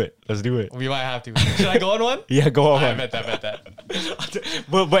 let's do it. We might have to. Should I go on one? Yeah, go on one. I bet that.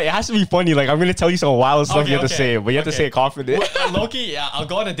 but it has to be funny. Like I'm gonna tell you some wild stuff you have to say, but you have to say it confident. Low-key, yeah, I'll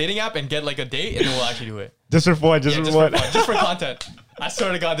go on a dating app and get like a date and then we'll actually do it. Just for fun. Just for content. I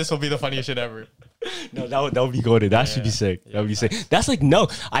swear to God, this will be the funniest shit ever. No, that would be goated. That should be sick. That would be sick. That's like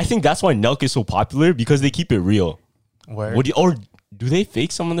Nelk. I think that's why Nelk is so popular because they keep it real. Where? Or do they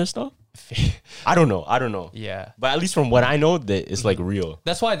fake some of their stuff? I don't know. Yeah. But at least from what I know, that it's like real.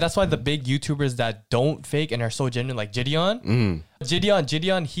 That's why the big YouTubers that don't fake and are so genuine, like Gideon.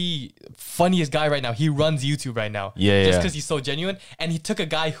 Gideon, he funniest guy right now. He runs YouTube right now. Yeah. Just because he's so genuine. And he took a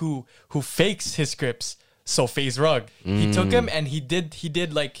guy who fakes his scripts. So FaZe Rug, he took him and he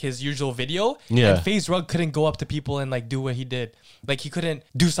did like his usual video. Yeah. And FaZe Rug couldn't go up to people and like do what he did. Like he couldn't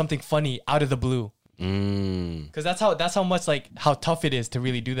do something funny out of the blue. Because that's how much like how tough it is to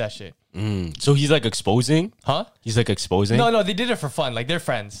really do that shit. So he's like exposing? Huh? He's like exposing? No, they did it for fun. Like they're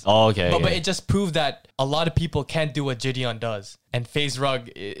friends. Oh, okay. But it just proved that a lot of people can't do what Gideon does. And FaZe Rug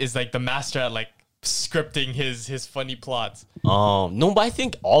is like the master at like scripting his funny plots. No, but I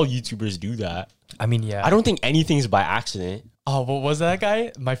think all YouTubers do that. I mean, yeah. I don't think anything's by accident. Oh, what was that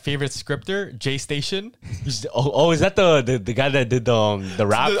guy? My favorite scripter, J Station. Is that the guy that did the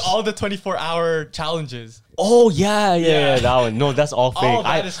raps? All the 24-hour challenges. Oh yeah, that one. No, that's all fake. All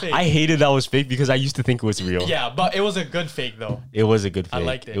that is fake. I hated that was fake because I used to think it was real. Yeah, but it was a good fake though. It was a good fake. I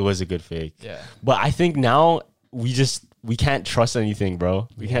liked it. It was a good fake. Yeah. But I think now we can't trust anything, bro.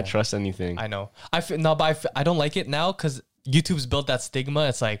 We can't trust anything. I know. I don't like it now because YouTube's built that stigma.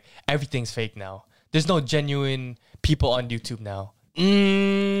 It's like everything's fake now. There's no genuine people on YouTube now.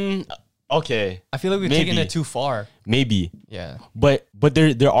 Okay. I feel like we're taking it too far. Maybe. Yeah. But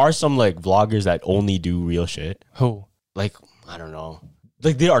there are some like vloggers that only do real shit. Who? Like, I don't know.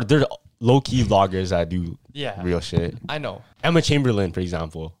 Like they're low-key vloggers that do real shit. I know. Emma Chamberlain, for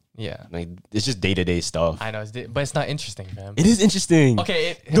example. Yeah. Like it's just day-to-day stuff. I know, but it's not interesting, fam. It is interesting.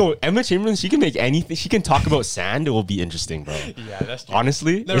 Okay. No, Emma Chamberlain, she can make anything. She can talk about sand. It will be interesting, bro. Yeah, that's true.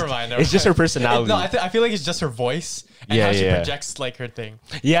 Honestly, Never mind. It's just her personality. No, I feel like it's just her voice and how she projects like her thing.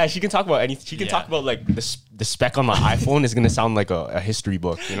 Yeah, she can talk about anything. She can talk about like the spec on my iPhone is gonna sound like a history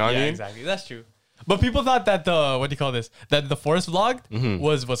book. You know what I mean? Exactly. That's true. But people thought that that the forest vlog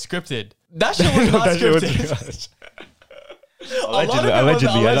was scripted. That shit was not scripted.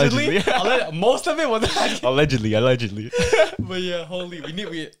 Allegedly. Most of it was allegedly. But yeah, holy, we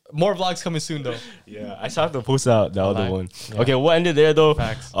need more vlogs coming soon though. Yeah, I still have to post out the other one. Yeah. Okay, we'll end it there though.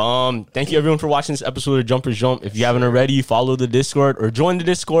 Facts. Thank you everyone for watching this episode of Jumpers Jump. If you haven't already, follow the Discord or join the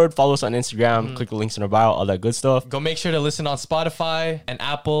Discord. Follow us on Instagram. Click the links in our bio. All that good stuff. Go make sure to listen on Spotify and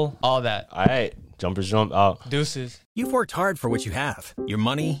Apple. All that. All right, Jumpers Jump out. Deuces. You've worked hard for what you have. Your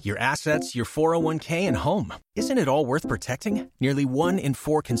money, your assets, your 401k, and home. Isn't it all worth protecting? Nearly 1 in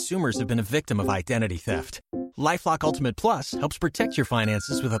 4 consumers have been a victim of identity theft. LifeLock Ultimate Plus helps protect your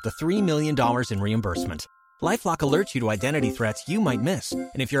finances with up to $3 million in reimbursement. LifeLock alerts you to identity threats you might miss. And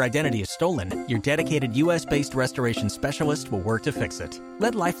if your identity is stolen, your dedicated U.S.-based restoration specialist will work to fix it.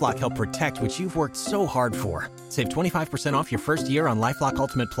 Let LifeLock help protect what you've worked so hard for. Save 25% off your first year on LifeLock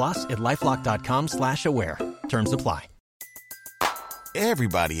Ultimate Plus at LifeLock.com/aware. Terms apply.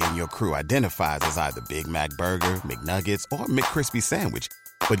 Everybody in your crew identifies as either Big Mac Burger, McNuggets, or McCrispy Sandwich.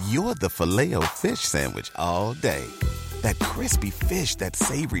 But you're the Filet-O-Fish Sandwich all day. That crispy fish, that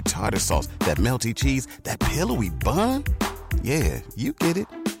savory tartar sauce, that melty cheese, that pillowy bun. Yeah, you get it.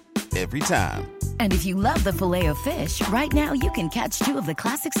 Every time. And if you love the Filet-O-Fish, right now you can catch 2 of the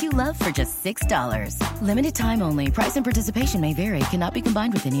classics you love for just $6. Limited time only. Price and participation may vary. Cannot be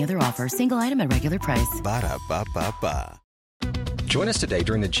combined with any other offer. Single item at regular price. Ba-da-ba-ba-ba. Join us today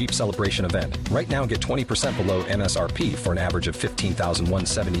during the Jeep Celebration event. Right now, get 20% below MSRP for an average of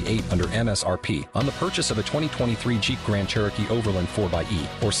 $15,178 under MSRP on the purchase of a 2023 Jeep Grand Cherokee Overland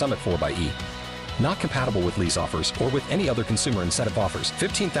 4xE or Summit 4xE. Not compatible with lease offers or with any other consumer incentive offers.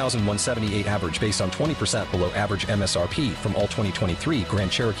 $15,178 average based on 20% below average MSRP from all 2023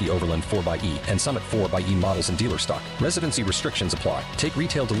 Grand Cherokee Overland 4xE and Summit 4xE models in dealer stock. Residency restrictions apply. Take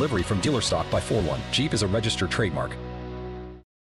retail delivery from dealer stock by 4/1. Jeep is a registered trademark.